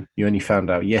recently know, you only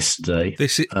found out yesterday.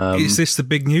 Is this the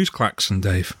big news klaxon,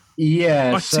 Dave?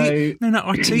 Yeah, I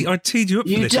teed you up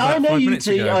for this about 5 minutes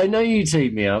ago. I know you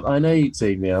teed me up.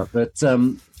 But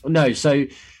no, so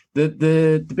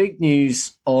the big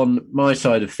news on my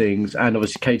side of things, and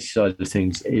obviously Katie's side of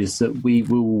things, is that we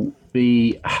will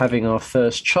be having our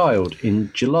first child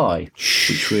in July,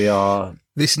 which we are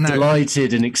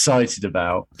delighted and excited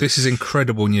about. This is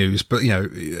incredible news, but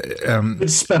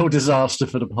Would spell disaster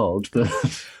for the pod, but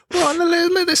well,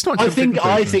 let's not. I think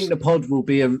the pod will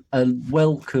be a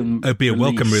welcome. It'll be a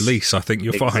welcome release. I think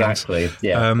you'll find exactly.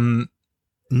 Yeah.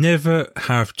 Never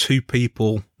have two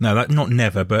people. No, that not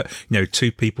never, but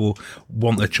two people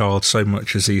want a child so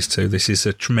much as these two. This is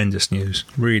a tremendous news.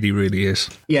 Really, really is.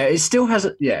 Yeah, it still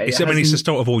hasn't. Yeah, it's the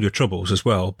start of all your troubles as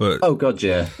well. But oh god,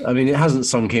 yeah. I mean, it hasn't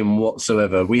sunk in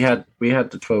whatsoever. We had the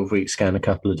 12-week scan a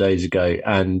couple of days ago,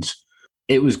 and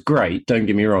it was great. Don't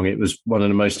get me wrong; it was one of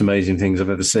the most amazing things I've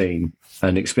ever seen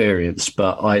and experienced.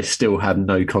 But I still have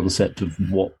no concept of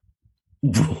what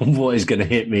is going to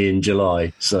hit me in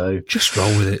July. So just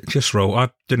roll with it. Just roll. I've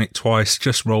done it twice.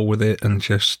 Just roll with it and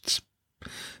just.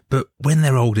 But when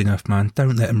they're old enough, man,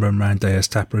 don't let them run around Dea's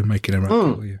Tap Room making a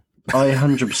racket for you. I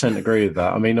 100% agree with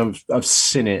that. I mean, I've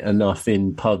seen it enough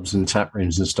in pubs and tap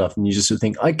rooms and stuff, and you just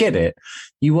think, I get it.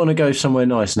 You want to go somewhere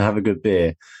nice and have a good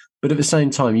beer, but at the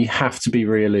same time, you have to be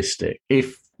realistic.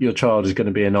 If your child is going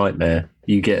to be a nightmare,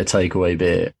 you get a takeaway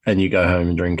beer and you go home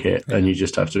and drink it, and you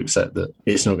just have to accept that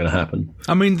it's not going to happen.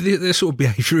 I mean, this sort of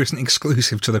behaviour isn't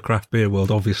exclusive to the craft beer world,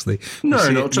 obviously. No,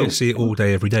 not at all. You see it all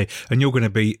day, every day, and you're going to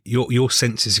be your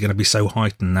senses are going to be so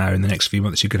heightened now. In the next few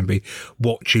months, you're going to be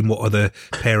watching what other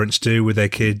parents do with their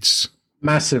kids.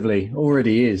 Massively,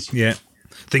 already is. Yeah,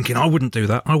 thinking I wouldn't do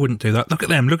that. Look at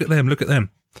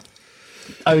them.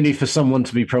 Only for someone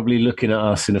to be probably looking at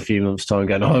us in a few months' time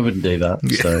going, I wouldn't do that.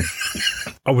 Yeah.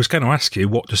 So, I was going to ask you,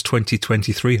 what does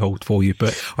 2023 hold for you?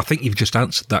 But I think you've just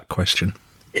answered that question.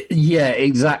 Yeah,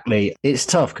 exactly. It's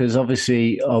tough because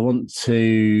obviously I want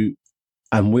to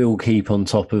and will keep on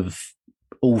top of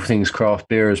all things craft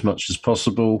beer as much as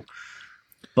possible.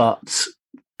 But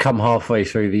come halfway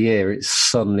through the year, it's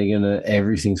suddenly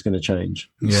everything's going to change.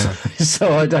 Yeah.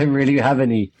 So I don't really have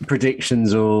any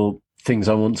predictions or things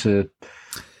I want to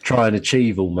try and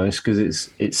achieve almost, because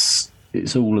it's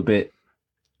all a bit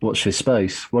watch this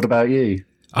space. What about you?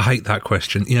 I hate that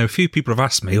question. A few people have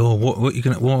asked me,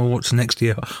 what's next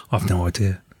year? I've no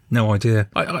idea.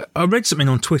 I read something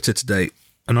on Twitter today,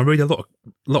 and I read a lot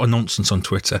of nonsense on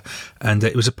Twitter, and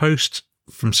it was a post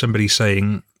from somebody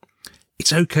saying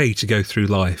it's okay to go through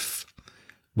life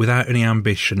without any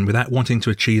ambition, without wanting to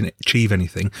achieve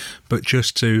anything, but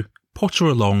just to potter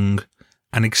along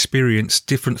and experience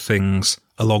different things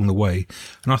along the way.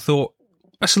 And I thought,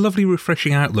 that's a lovely,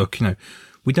 refreshing outlook.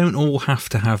 We don't all have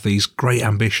to have these great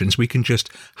ambitions. We can just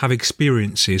have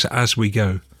experiences as we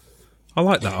go. I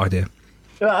like that idea.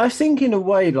 I think in a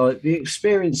way, like the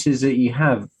experiences that you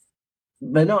have,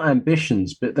 they're not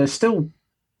ambitions, but it's still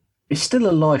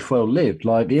a life well lived.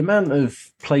 Like the amount of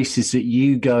places that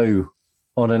you go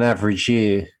on an average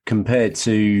year compared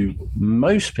to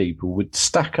most people would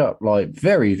stack up like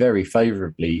very, very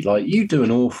favourably. Like you do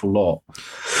an awful lot.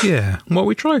 Yeah, well,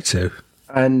 we try to.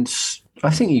 And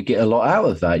I think you get a lot out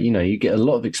of that. You get a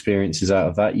lot of experiences out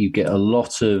of that. You get a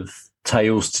lot of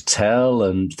tales to tell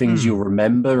and things you'll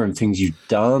remember and things you've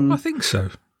done. I think so.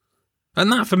 And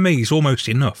that for me is almost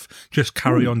enough. Just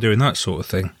carry on doing that sort of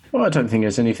thing. Well, I don't think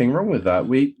there's anything wrong with that.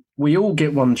 We all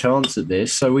get one chance at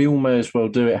this, so we all may as well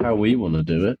do it how we want to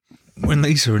do it. When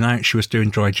Lisa announced she was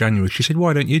doing Dry January, she said,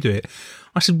 why don't you do it?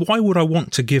 I said, why would I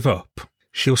want to give up?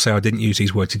 She'll say I didn't use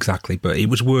these words exactly, but it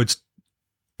was words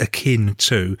akin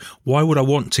to, why would I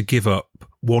want to give up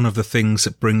one of the things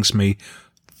that brings me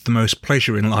the most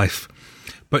pleasure in life?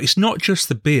 But it's not just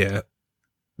the beer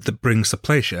that brings the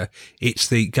pleasure. It's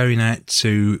the going out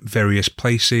to various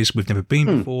places we've never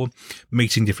been before,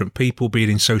 meeting different people,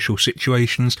 being in social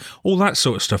situations, all that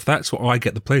sort of stuff. That's what I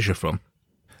get the pleasure from.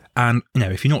 And,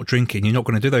 if you're not drinking, you're not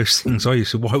going to do those things, are you?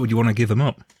 So why would you want to give them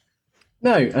up?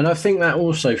 No, and I think that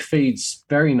also feeds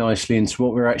very nicely into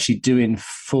what we're actually doing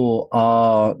for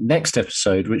our next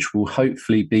episode, which will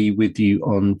hopefully be with you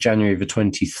on January the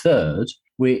 23rd,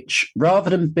 which, rather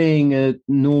than being a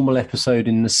normal episode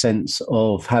in the sense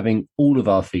of having all of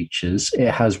our features,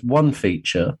 it has one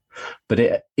feature, but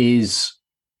it is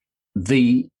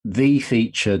the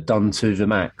feature done to the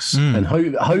max. And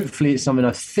hopefully it's something,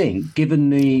 I think, given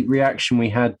the reaction we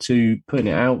had to putting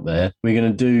it out there, we're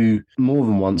going to do more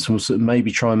than once, and we'll sort of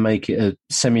maybe try and make it a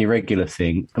semi-regular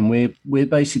thing. And we're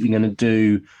basically going to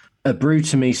do a Brew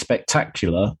to Me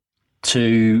spectacular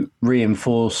to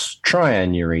reinforce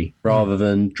triannuary rather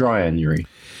than dryannuary.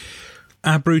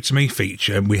 Our Brew to Me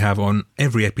feature we have on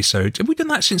every episode. Have we done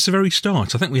that since the very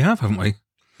start? I think we have, haven't we?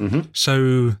 Mm-hmm.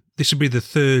 So this will be the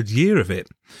third year of it,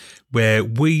 where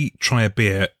we try a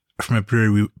beer from a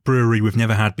brewery we've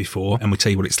never had before, and we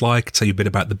tell you what it's like, tell you a bit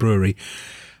about the brewery.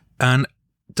 And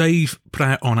Dave put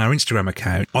out on our Instagram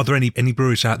account, are there any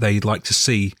breweries out there you'd like to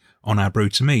see on our Brew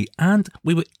to Me? And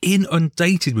we were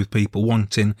inundated with people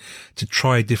wanting to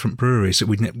try different breweries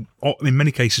that in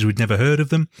many cases we'd never heard of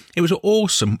them. It was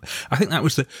awesome. I think that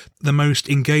was the most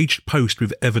engaged post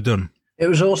we've ever done. It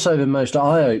was also the most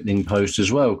eye-opening post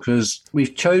as well, because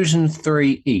we've chosen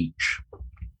 3 each,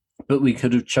 but we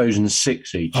could have chosen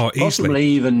 6 each, possibly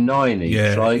even 9 each.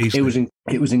 Yeah,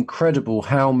 it was incredible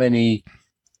how many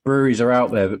breweries are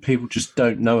out there that people just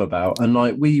don't know about, and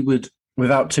we would,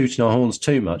 without tooting our horns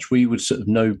too much, we would sort of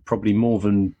know probably more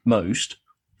than most.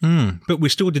 But we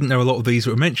still didn't know a lot of these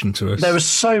that were mentioned to us. There were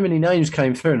so many names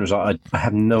came through, and I was like, I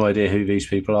have no idea who these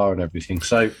people are and everything.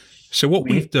 So what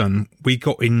we've done, we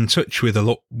got in touch with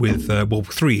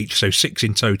 3 each, so 6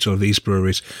 in total of these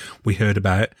breweries we heard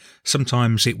about.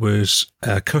 Sometimes it was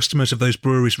customers of those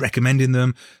breweries recommending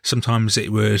them. Sometimes it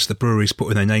was the breweries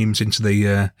putting their names into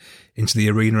the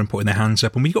arena and putting their hands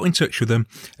up. And we got in touch with them,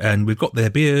 and we've got their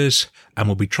beers, and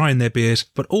we'll be trying their beers.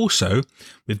 But also,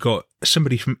 we've got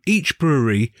somebody from each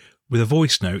brewery with a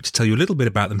voice note to tell you a little bit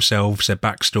about themselves, their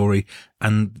backstory,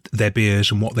 and their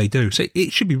beers and what they do. So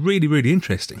it should be really, really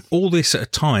interesting. All this at a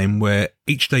time where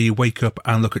each day you wake up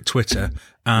and look at Twitter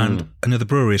and another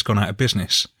brewery has gone out of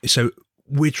business. So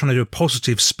we're trying to do a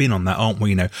positive spin on that, aren't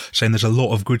we? Saying there's a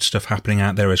lot of good stuff happening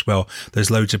out there as well.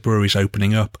 There's loads of breweries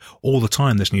opening up all the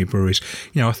time. There's new breweries.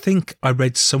 I think I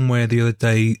read somewhere the other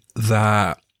day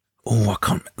that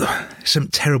some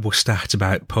terrible stat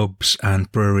about pubs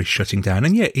and breweries shutting down.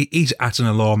 And yeah, it is at an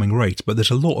alarming rate, but there's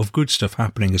a lot of good stuff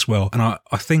happening as well. And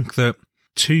I think that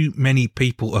too many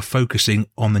people are focusing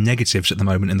on the negatives at the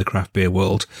moment in the craft beer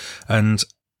world. And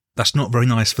that's not very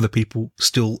nice for the people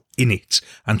still in it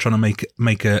and trying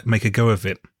to make a go of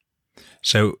it.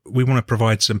 So we want to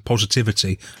provide some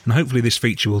positivity, and hopefully this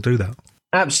feature will do that.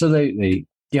 Absolutely.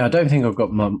 Yeah, I don't think I've got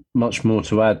much more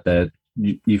to add there.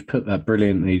 You've put that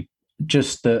brilliantly.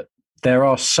 Just that there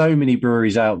are so many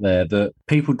breweries out there that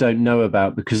people don't know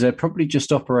about because they're probably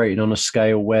just operating on a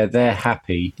scale where they're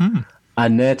happy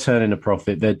and they're turning a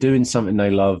profit. They're doing something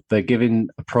they love. They're giving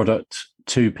a product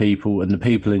to people and the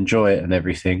people enjoy it and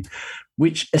everything,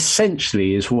 which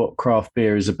essentially is what craft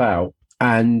beer is about.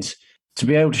 And to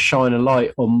be able to shine a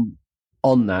light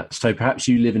on that. So perhaps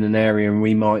you live in an area and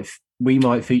we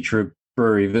might feature a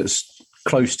brewery that's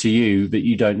close to you that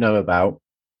you don't know about.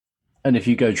 And if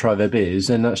you go try their beers,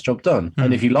 then that's job done.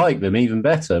 And if you like them, even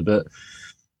better. But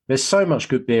there's so much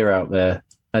good beer out there,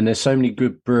 and there's so many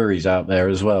good breweries out there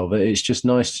as well, that it's just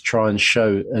nice to try and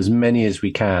show as many as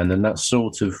we can. And that's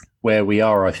sort of where we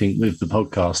are, I think, with the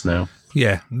podcast now.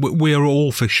 Yeah, we are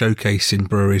all for showcasing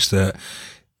breweries that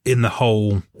in the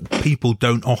whole people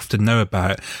don't often know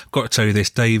about. I've got to tell you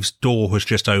this, Dave's door has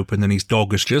just opened and his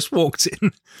dog has just walked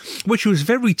in, which was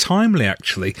very timely,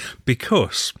 actually,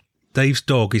 because Dave's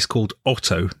dog is called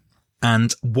Otto,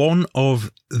 and one of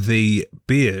the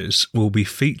beers we'll be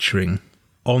featuring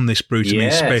on this Brew to Me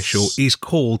special is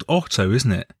called Otto,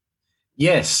 isn't it?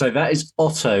 Yes, so that is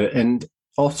Otto, and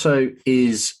Otto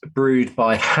is brewed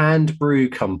by Hand Brew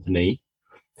Company,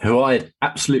 who I had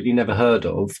absolutely never heard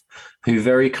of, who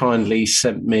very kindly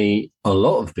sent me a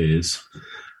lot of beers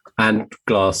and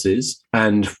glasses,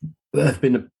 and have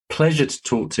been a pleasure to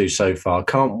talk to so far.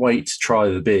 Can't wait to try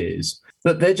the beers.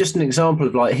 But they're just an example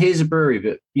of here's a brewery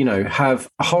that, have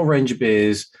a whole range of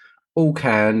beers, all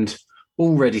canned,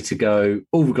 all ready to go,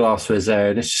 all the glassware's there.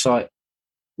 And it's just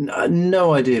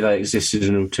no idea they existed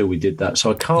until we did that. So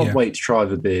I can't wait to try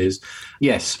the beers.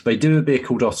 Yes, they do a beer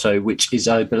called Otto, which is,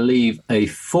 I believe, a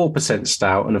 4%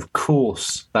 stout. And of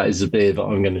course, that is a beer that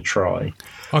I'm going to try.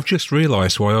 I've just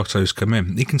realised why Otto's come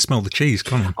in. He can smell the cheese,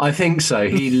 can't he? I think so.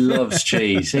 He loves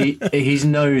cheese. His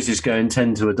nose is going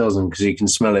 10 to a dozen because he can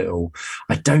smell it all.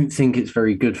 I don't think it's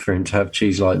very good for him to have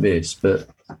cheese like this, but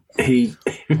he...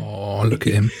 Oh, look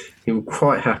at him. He will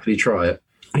quite happily try it.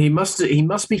 He must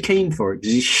be keen for it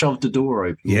because he shoved the door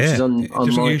open. Yeah,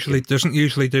 which is doesn't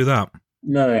usually do that.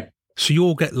 No. So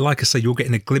you're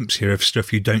getting a glimpse here of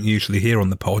stuff you don't usually hear on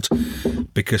the pod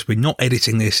because we're not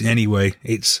editing this in any way.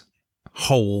 It's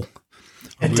whole.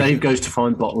 And Dave goes to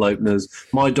find bottle openers.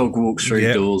 My dog walks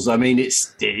through doors. I mean, it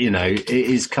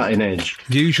is cutting edge.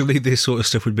 Usually this sort of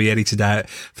stuff would be edited out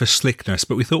for slickness,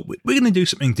 but we thought we're going to do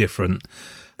something different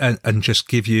and just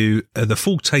give you the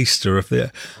full taster of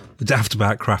the Daft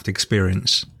About Craft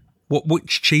experience.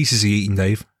 Which cheese is he eating,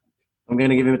 Dave? I'm going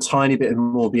to give him a tiny bit of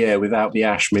Morbier without the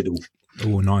ash middle.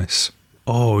 Oh, nice.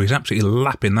 Oh, he's absolutely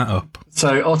lapping that up.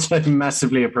 So Otto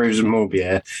massively approves of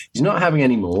Morbier. He's not having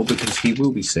any more because he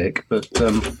will be sick, but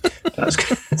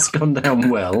that's gone down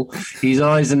well. His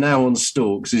eyes are now on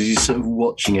stalks as he's sort of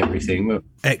watching everything.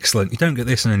 Excellent. You don't get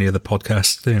this in any other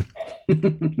podcasts, do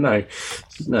you?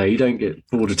 No, you don't get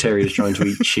border terriers trying to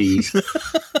eat cheese.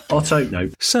 Otto, no.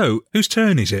 So, whose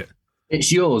turn is it? It's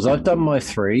yours. I've done my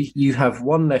 3. You have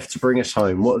 1 left to bring us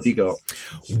home. What have you got?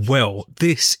 Well,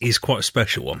 this is quite a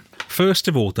special one. First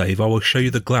of all, Dave, I will show you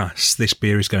the glass this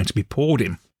beer is going to be poured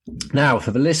in. Now,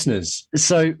 for the listeners.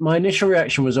 So my initial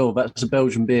reaction was, that's a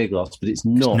Belgian beer glass, but it's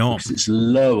not. Because it's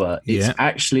lower. It's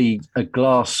actually a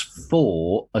glass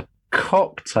for a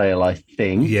cocktail, I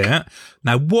think. Yeah.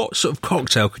 Now, what sort of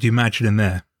cocktail could you imagine in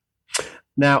there?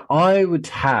 Now, I would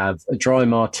have a dry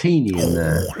martini in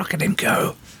there. Oh, look at him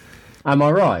go. Am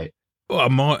I right? Well,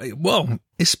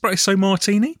 espresso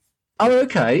martini. Oh,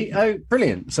 okay. Oh,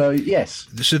 brilliant. So, yes.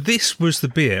 So this was the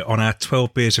beer on our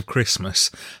 12 Beers of Christmas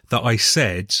that I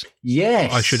said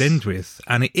I should end with.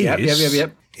 And it is.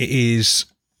 Yep. It is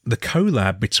the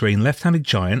collab between Left Handed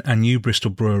Giant and New Bristol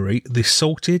Brewery, the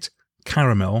Salted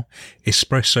Caramel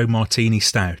Espresso Martini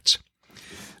Stout.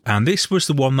 And this was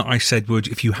the one that I said would,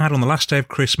 if you had on the last day of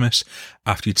Christmas,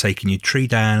 after you'd taken your tree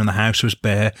down and the house was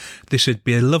bare, this would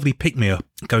be a lovely pick-me-up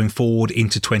going forward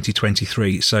into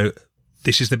 2023. So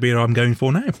this is the beer I'm going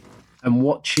for now. And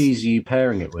what cheese are you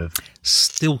pairing it with?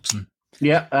 Stilton.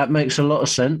 Yeah, that makes a lot of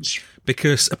sense.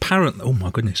 Because apparently, oh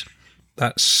my goodness,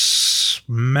 that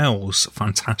smells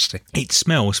fantastic. It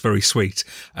smells very sweet.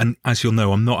 And as you'll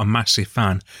know, I'm not a massive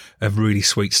fan of really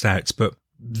sweet stouts, but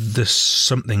there's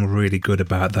something really good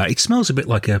about that. It smells a bit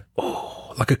like a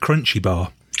crunchy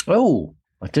bar. Oh,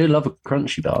 I do love a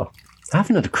crunchy bar. I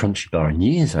haven't had a crunchy bar in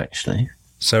years, actually.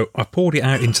 So I poured it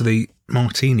out into the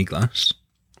martini glass.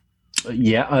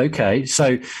 Yeah, okay.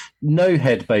 So no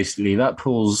head, basically. That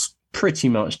pours pretty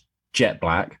much jet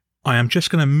black. I am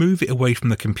just going to move it away from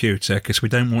the computer because we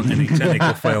don't want any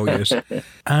technical failures.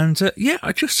 And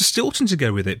just a Stilton to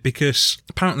go with it because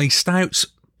apparently stouts,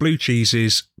 blue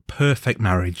cheeses, perfect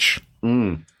marriage.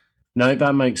 No,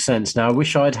 that makes sense. Now, I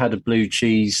wish I'd had a blue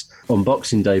cheese on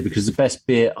Boxing Day because the best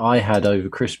beer I had over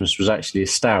Christmas was actually a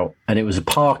stout, and it was a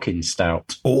Parkin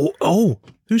stout. Oh,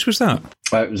 whose was that?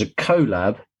 It was a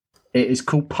collab. It is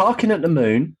called Parkin at the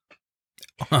Moon.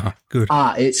 Good.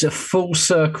 It's a full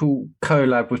circle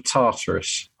collab with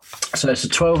Tartarus. So it's a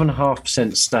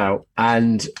 12.5% stout,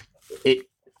 and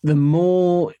the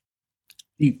more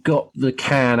you got the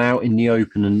can out in the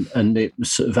open and it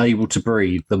was sort of able to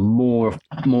breathe, the more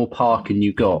Parkin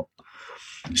you got.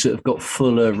 Sort of got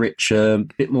fuller, richer, a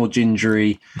bit more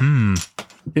gingery, a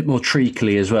bit more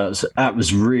treacly as well. So that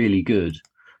was really good.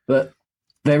 But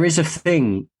there is a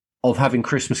thing of having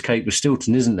Christmas cake with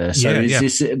Stilton, isn't there? So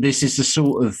this is the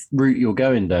sort of route you're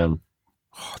going down.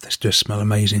 Oh, this does smell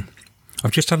amazing.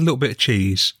 I've just had a little bit of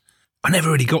cheese. I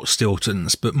never really got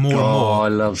Stiltons, but more and more. Oh, I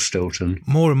love Stilton.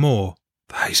 More and more.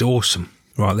 That is awesome.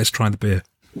 Right, let's try the beer.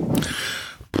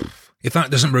 If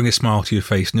that doesn't bring a smile to your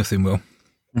face, nothing will.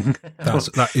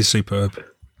 That is superb.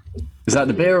 Is that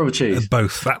the beer or the cheese?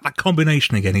 Both. That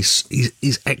combination again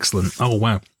is excellent. Oh,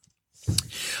 wow.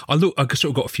 I sort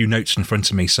of got a few notes in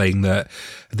front of me saying that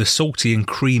the salty and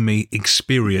creamy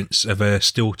experience of a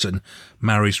Stilton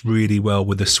marries really well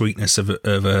with the sweetness of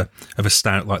a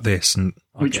stout like this, and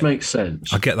which makes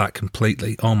sense. I get that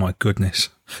completely. Oh my goodness!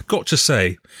 Got to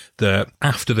say that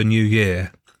after the new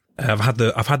year, I've had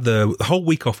the whole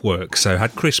week off work, so I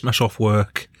had Christmas off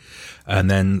work.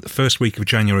 And then the first week of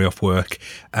January off work,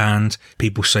 and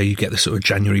people say you get the sort of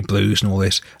January blues and all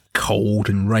this, cold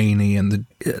and rainy, and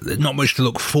not much to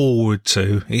look forward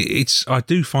to. I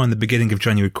do find the beginning of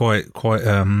January quite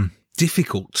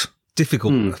difficult, I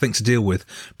think, to deal with.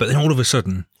 But then all of a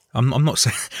sudden, I'm not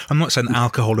saying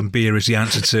alcohol and beer is the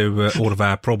answer to all of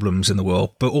our problems in the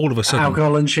world, but all of a sudden,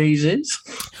 alcohol and cheeses.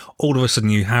 All of a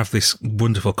sudden, you have this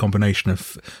wonderful combination of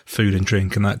food and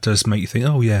drink, and that does make you think,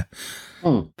 oh yeah,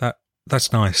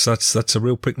 that's nice. That's a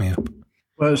real pick me up.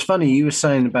 Well, it was funny you were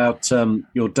saying about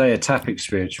your day of tap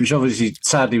experience, which obviously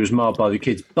sadly was marred by the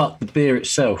kids, but the beer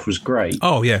itself was great.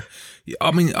 Oh, yeah.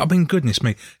 I mean, goodness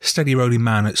me. Steady Rolling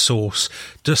Man at Source,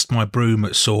 Dust My Broom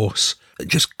at Source.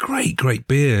 Just great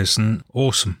beers and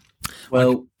awesome.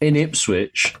 Well, in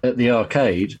Ipswich at the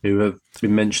arcade, who have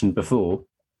been mentioned before,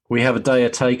 we have a day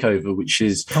of takeover, which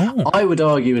is, I would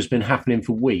argue, has been happening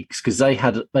for weeks because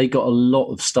they got a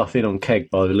lot of stuff in on keg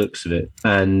by the looks of it,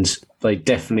 and they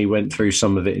definitely went through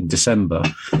some of it in December.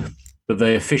 But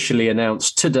they officially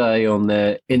announced today on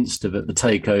their Insta that the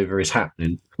takeover is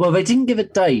happening. Well, they didn't give a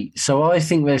date, so I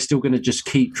think they're still going to just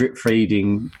keep drip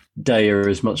feeding Daya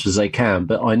as much as they can.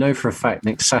 But I know for a fact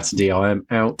next Saturday I am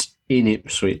out in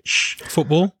Ipswich.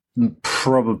 Football?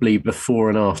 Probably before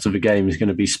and after the game is going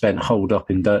to be spent holed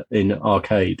up in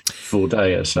arcade for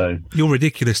Daya. So your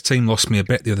ridiculous team lost me a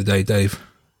bet the other day, Dave.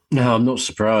 No, I'm not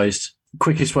surprised.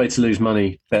 Quickest way to lose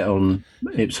money, bet on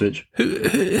Ipswich.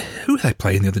 Who were they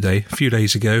playing the other day? A few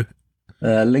days ago.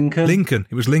 Lincoln. Lincoln.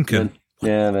 It was Lincoln.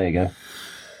 Yeah, there you go.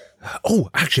 Oh,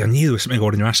 actually, I knew there was something I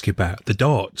wanted to ask you about. The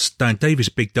darts. Dave is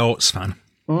a big darts fan.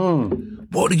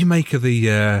 What did you make of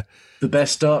the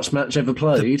best darts match ever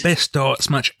played? The best darts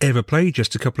match ever played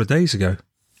just a couple of days ago.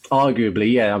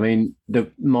 Arguably, yeah. I mean, there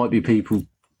might be people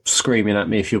screaming at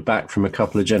me if you're back from a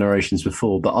couple of generations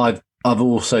before, but I've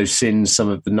also seen some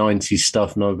of the 90s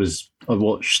stuff, and I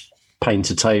watched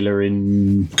Painter Taylor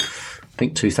in, I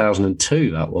think,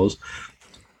 2002, that was.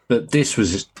 But this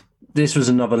was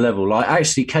another level. Like,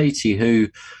 actually, Katie, who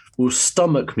will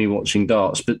stomach me watching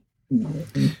darts, but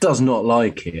does not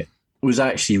like it, was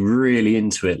actually really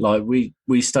into it. Like,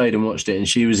 we stayed and watched it, and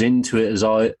she was into it as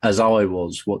I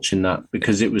was watching that,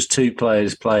 because it was two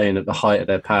players playing at the height of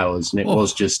their powers, and it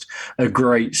was just a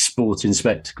great sporting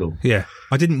spectacle. Yeah,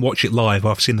 I didn't watch it live.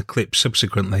 I've seen the clip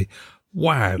subsequently.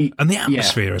 Wow, and the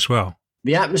atmosphere as well.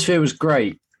 The atmosphere was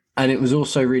great, and it was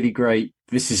also really great.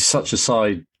 This is such a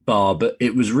sidebar, but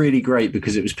it was really great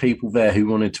because it was people there who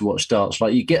wanted to watch darts.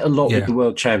 Like, you get a lot with the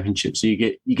World Championship, so you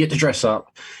get to dress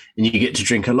up, and you get to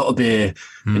drink a lot of beer,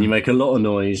 and you make a lot of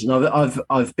noise. And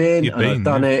I've been and I've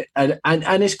done it, and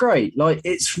it's great. Like,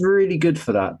 it's really good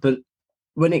for that. But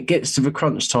when it gets to the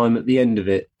crunch time at the end of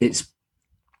it,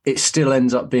 it still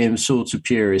ends up being sort of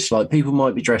purist. Like, people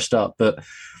might be dressed up, but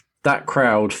that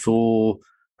crowd for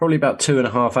probably about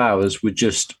 2.5 hours were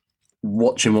just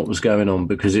watching what was going on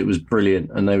because it was brilliant,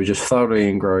 and they were just thoroughly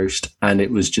engrossed, and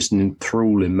it was just an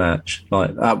enthralling match.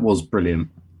 Like, that was brilliant.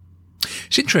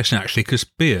 It's interesting, actually, because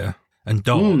beer and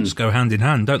darts go hand in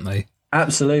hand, don't they?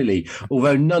 Absolutely.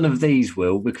 Although none of these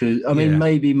will, because, I mean,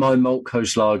 maybe my Malt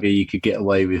Coast Lager you could get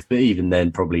away with, but even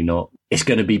then, probably not. It's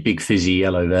going to be big fizzy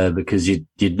yellow there because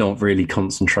you're not really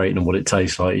concentrating on what it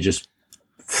tastes like. You're just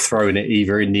throwing it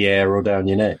either in the air or down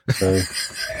your neck. So.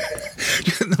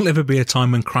 There'll never be a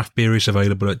time when craft beer is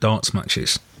available at darts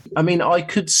matches. I mean, I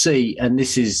could see, and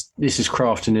this is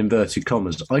craft in inverted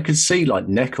commas, I could see like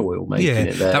Neck Oil making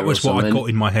it there. That was what I got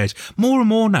in my head. More and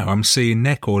more now I'm seeing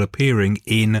Neck Oil appearing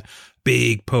in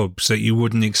big pubs that you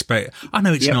wouldn't expect. I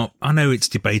know it's not, I know it's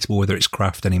debatable whether it's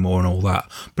craft anymore and all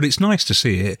that, but it's nice to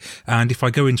see it. And if I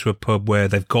go into a pub where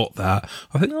they've got that,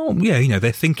 I think, oh yeah,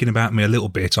 they're thinking about me a little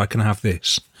bit. I can have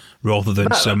this rather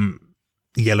than some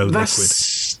yellow liquid.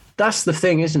 That's the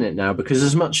thing, isn't it, now? Because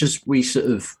as much as we sort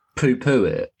of poo-poo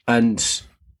it, and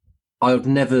I'll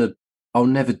never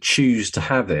choose to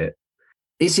have it,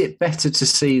 is it better to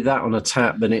see that on a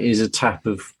tap than it is a tap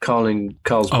of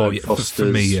Carlsberg Foster's, for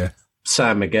me,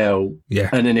 San Miguel? Yeah.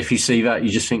 And then if you see that, you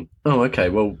just think, oh, okay,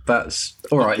 well, that's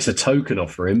all right. It's a token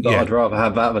offering, but I'd rather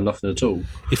have that than nothing at all.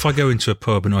 If I go into a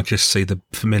pub and I just see the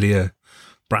familiar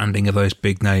branding of those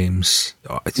big names,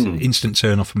 it's an instant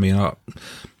turn off for me.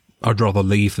 I'd rather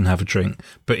leave than have a drink.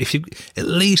 But if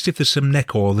there's some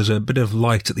Neck Oil, there's a bit of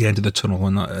light at the end of the tunnel,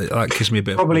 and that gives me a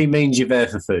bit. Probably means you're there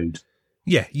for food.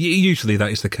 Yeah, usually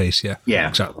that is the case. Yeah,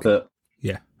 exactly. But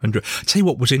yeah, I'll tell you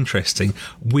what was interesting.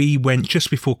 We went just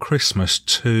before Christmas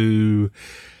to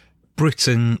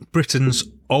Britain's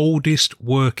oldest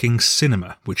working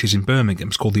cinema, which is in Birmingham.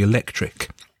 It's called the Electric.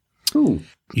 Ooh.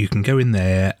 You can go in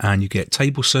there and you get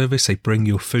table service. They bring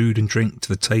your food and drink to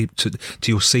the table to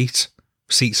your seat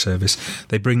service.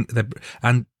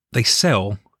 They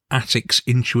sell Attic's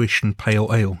Intuition Pale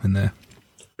Ale in there.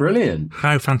 Brilliant.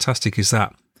 How fantastic is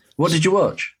that? What did you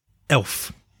watch?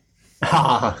 Elf.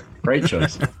 Great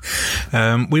choice.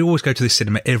 We always go to this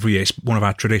cinema every year. It's one of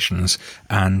our traditions,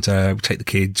 and we take the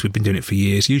kids. We've been doing it for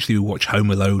years. Usually we watch Home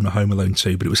Alone or Home Alone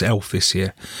 2, but it was Elf this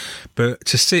year. But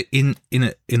to sit in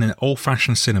an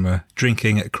old-fashioned cinema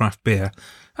drinking a craft beer,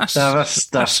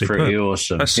 that's pretty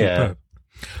awesome. That's superb.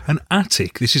 And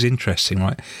Attic, this is interesting,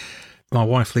 right? my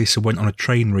wife Lisa went on a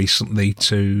train recently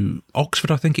to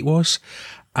Oxford, I think it was,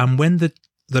 and when the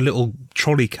little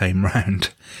trolley came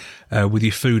round with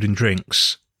your food and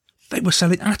drinks, they were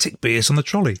selling Attic beers on the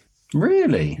trolley.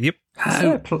 Really? Yep.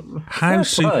 How fair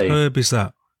superb is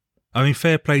that? I mean,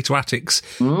 fair play to Attic's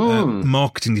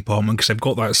marketing department because they've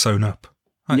got that sewn up.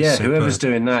 That's superb. Whoever's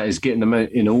doing that is getting them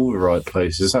in all the right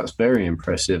places. That's very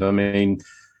impressive. I mean,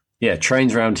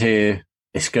 trains around here,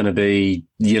 it's going to be,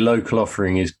 your local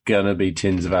offering is going to be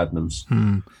tins of Adnams.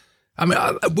 I mean,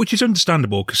 which is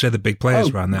understandable because they're the big players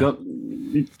around there.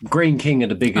 Green King are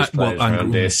the biggest players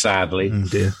around here, sadly. Oh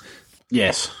dear.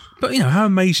 Yes. But, how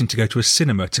amazing to go to a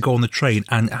cinema, to go on the train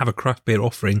and have a craft beer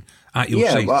offering at your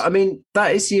seat. Yeah, well, I mean,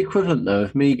 that is the equivalent, though,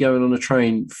 of me going on a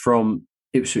train from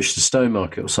Ipswich to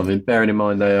Stowmarket or something, bearing in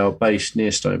mind they are based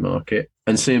near Stowmarket,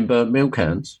 and seeing burnt milk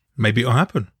cans. Maybe it'll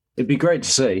happen. It'd be great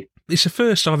to see. It's the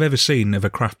first I've ever seen of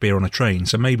a craft beer on a train,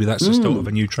 so maybe that's the start of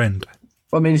a new trend.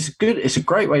 Well, I mean, it's a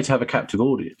great way to have a captive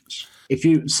audience. If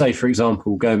you say, for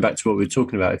example, going back to what we were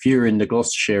talking about, if you're in the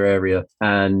Gloucestershire area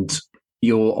and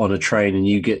you're on a train and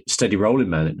you get Steady Rolling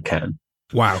Man in the can.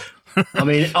 Wow. I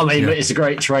mean, it's a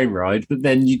great train ride, but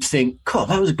then you'd think, God,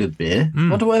 that was a good beer. I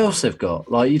wonder what else they've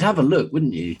got. Like, you'd have a look,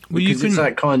 wouldn't you? Well, because it's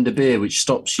that kind of beer which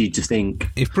stops you to think.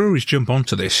 If breweries jump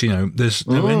onto this, there's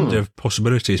no end of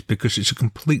possibilities because it's a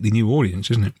completely new audience,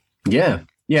 isn't it? Yeah.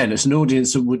 Yeah, and it's an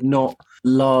audience that would not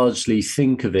largely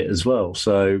think of it as well.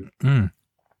 So, I've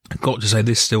got to say,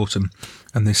 this Stilton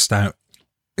and this stout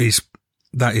is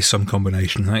some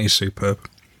combination. That is superb.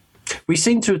 We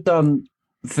seem to have done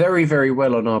very, very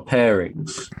well on our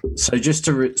pairings. So just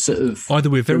to sort of... Either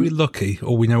we're very lucky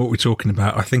or we know what we're talking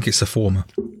about. I think it's the former.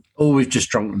 Or we've just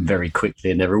drunk them very quickly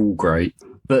and they're all great.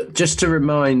 But just to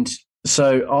remind,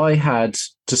 so I had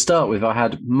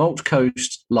Malt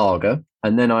Coast Lager,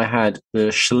 and then I had the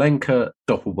Schlenker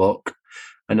Doppelbock,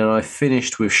 and then I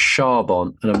finished with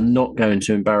Charbon, and I'm not going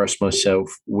to embarrass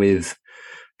myself with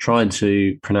trying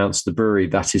to pronounce the brewery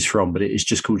that is from, but it is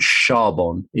just called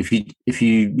Charbon. If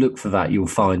you look for that, you'll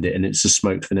find it, and it's a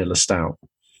smoked vanilla stout.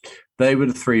 They were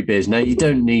the three beers. Now, you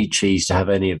don't need cheese to have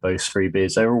any of those three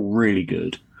beers. They're all really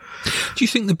good. Do you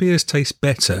think the beers taste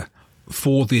better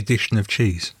for the addition of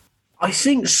cheese? I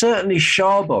think certainly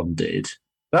Charbon did.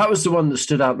 That was the one that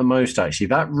stood out the most, actually.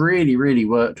 That really, really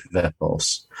worked with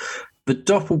Epos. The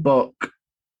Doppelbock,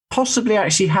 possibly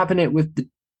actually having it with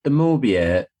the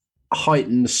Morbier,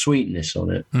 heightened the sweetness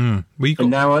on it. And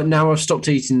now I've stopped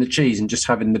eating the cheese and just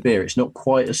having the beer. It's not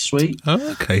quite as sweet.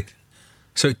 Oh, okay.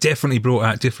 So it definitely brought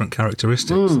out different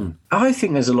characteristics. I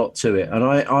think there's a lot to it.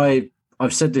 And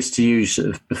I've said this to you sort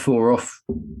of before off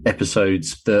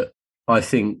episodes that I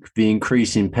think the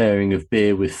increasing pairing of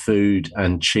beer with food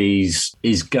and cheese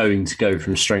is going to go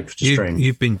from strength to strength.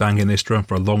 You've been banging this drum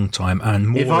for a long time.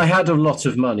 And if I had a lot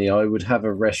of money, I would have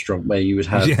a restaurant where you would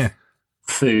have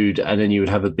food and then you would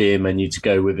have a beer menu to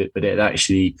go with it. But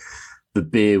the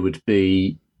beer would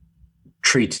be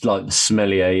treated like the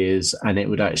sommelier is, and it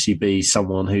would actually be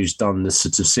someone who's done the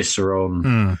sort of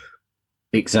Cicerone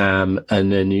exam, and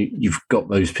then you've got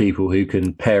those people who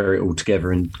can pair it all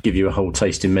together and give you a whole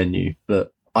tasting menu.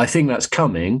 But I think that's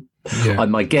coming.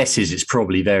 My guess is it's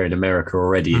probably there in America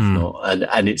already, if not,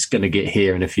 and it's going to get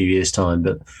here in a few years' time.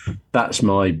 But that's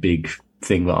my big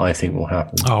thing that I think will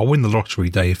happen. I'll win the lottery,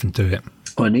 Dave, and do it.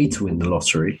 I need to win the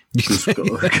lottery because I've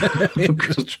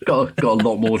got a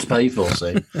lot more to pay for,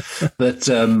 see. But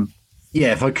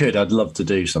if I could, I'd love to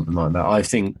do something like that. I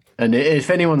think, and if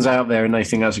anyone's out there and they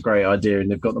think that's a great idea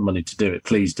and they've got the money to do it,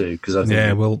 please do, because I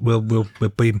think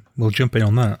we'll jump in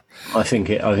on that. I think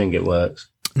it works.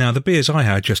 Now, the beers I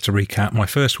had, just to recap, my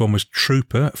first one was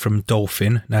Trooper from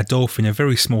Dolphin. Now, Dolphin, a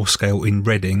very small scale in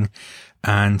Reading,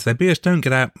 and their beers don't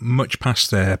get out much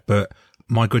past there, but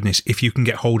my goodness, if you can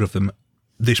get hold of them,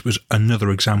 this was another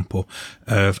example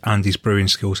of Andy's brewing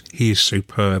skills. He is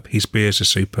superb. His beers are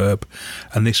superb.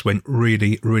 And this went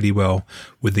really, really well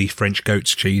with the French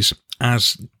goat's cheese,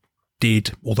 as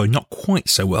did, although not quite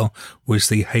so well, was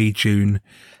the Hey June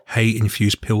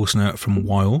hay-infused Pilsner from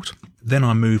Wild. Then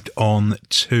I moved on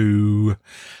to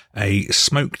a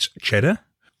smoked cheddar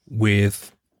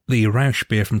with the Rausch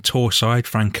beer from Torside,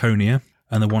 Franconia.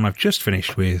 And the one I've just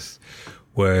finished with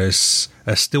was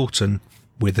a Stilton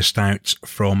with a stout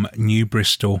from New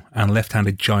Bristol and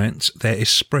Left-Handed Giant, their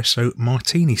Espresso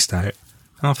Martini Stout.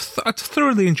 And I've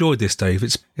thoroughly enjoyed this, Dave.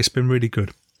 It's been really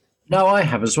good. No, I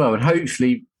have as well. And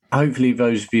hopefully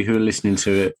those of you who are listening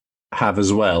to it have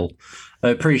as well. I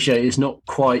appreciate it's not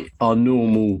quite our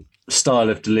normal style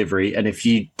of delivery. And if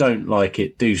you don't like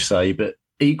it, do say. But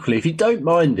equally, if you don't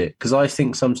mind it, because I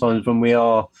think sometimes when we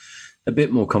are a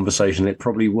bit more conversational, it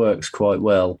probably works quite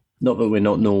well. Not that we're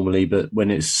not normally, but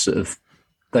when it's sort of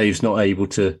Dave's not able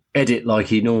to edit like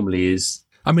he normally is.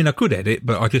 I mean, I could edit,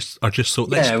 but I just thought,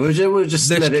 we'll just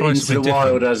let it into the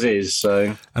wild as is.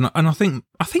 So, and I think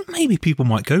maybe people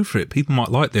might go for it. People might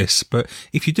like this, but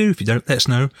if you don't, let us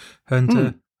know,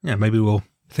 and maybe we'll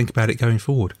think about it going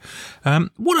forward.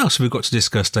 What else have we got to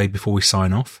discuss, Dave, before we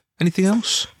sign off? Anything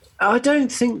else? I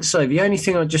don't think so. The only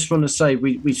thing I just want to say,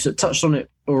 we sort of touched on it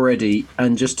already,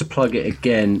 and just to plug it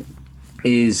again,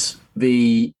 is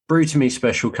the Brew to Me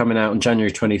special coming out on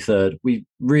January 23rd. We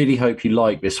really hope you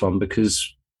like this one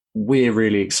because we're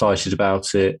really excited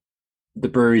about it. The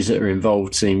breweries that are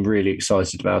involved seem really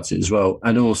excited about it as well.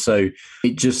 And also,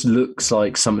 it just looks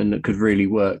like something that could really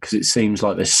work because it seems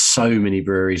like there's so many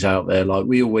breweries out there. Like,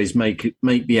 we always make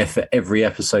the effort every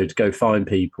episode to go find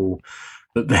people.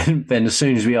 But then as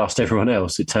soon as we asked everyone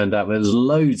else, it turned out there's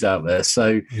loads out there.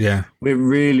 So yeah, we're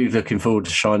really looking forward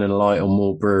to shining a light on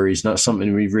more breweries. And that's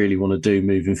something we really want to do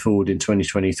moving forward in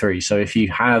 2023. So if you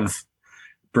have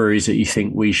breweries that you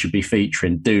think we should be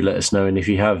featuring, do let us know. And if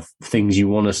you have things you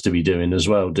want us to be doing as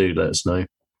well, do let us know.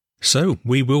 So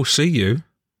we will see you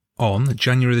on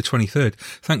January the 23rd.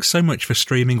 Thanks so much for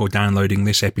streaming or downloading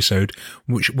this episode,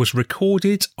 which was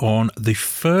recorded on the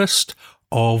 5th.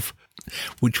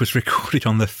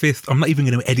 I'm not even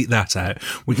going to edit that out.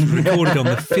 Which was recorded on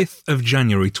the 5th of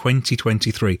January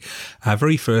 2023. Our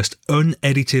very first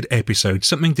unedited episode,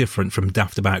 something different from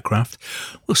Daft About Craft.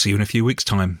 We'll see you in a few weeks'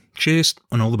 time. Cheers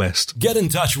and all the best. Get in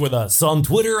touch with us on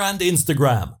Twitter and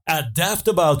Instagram at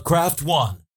DaftAboutCraft1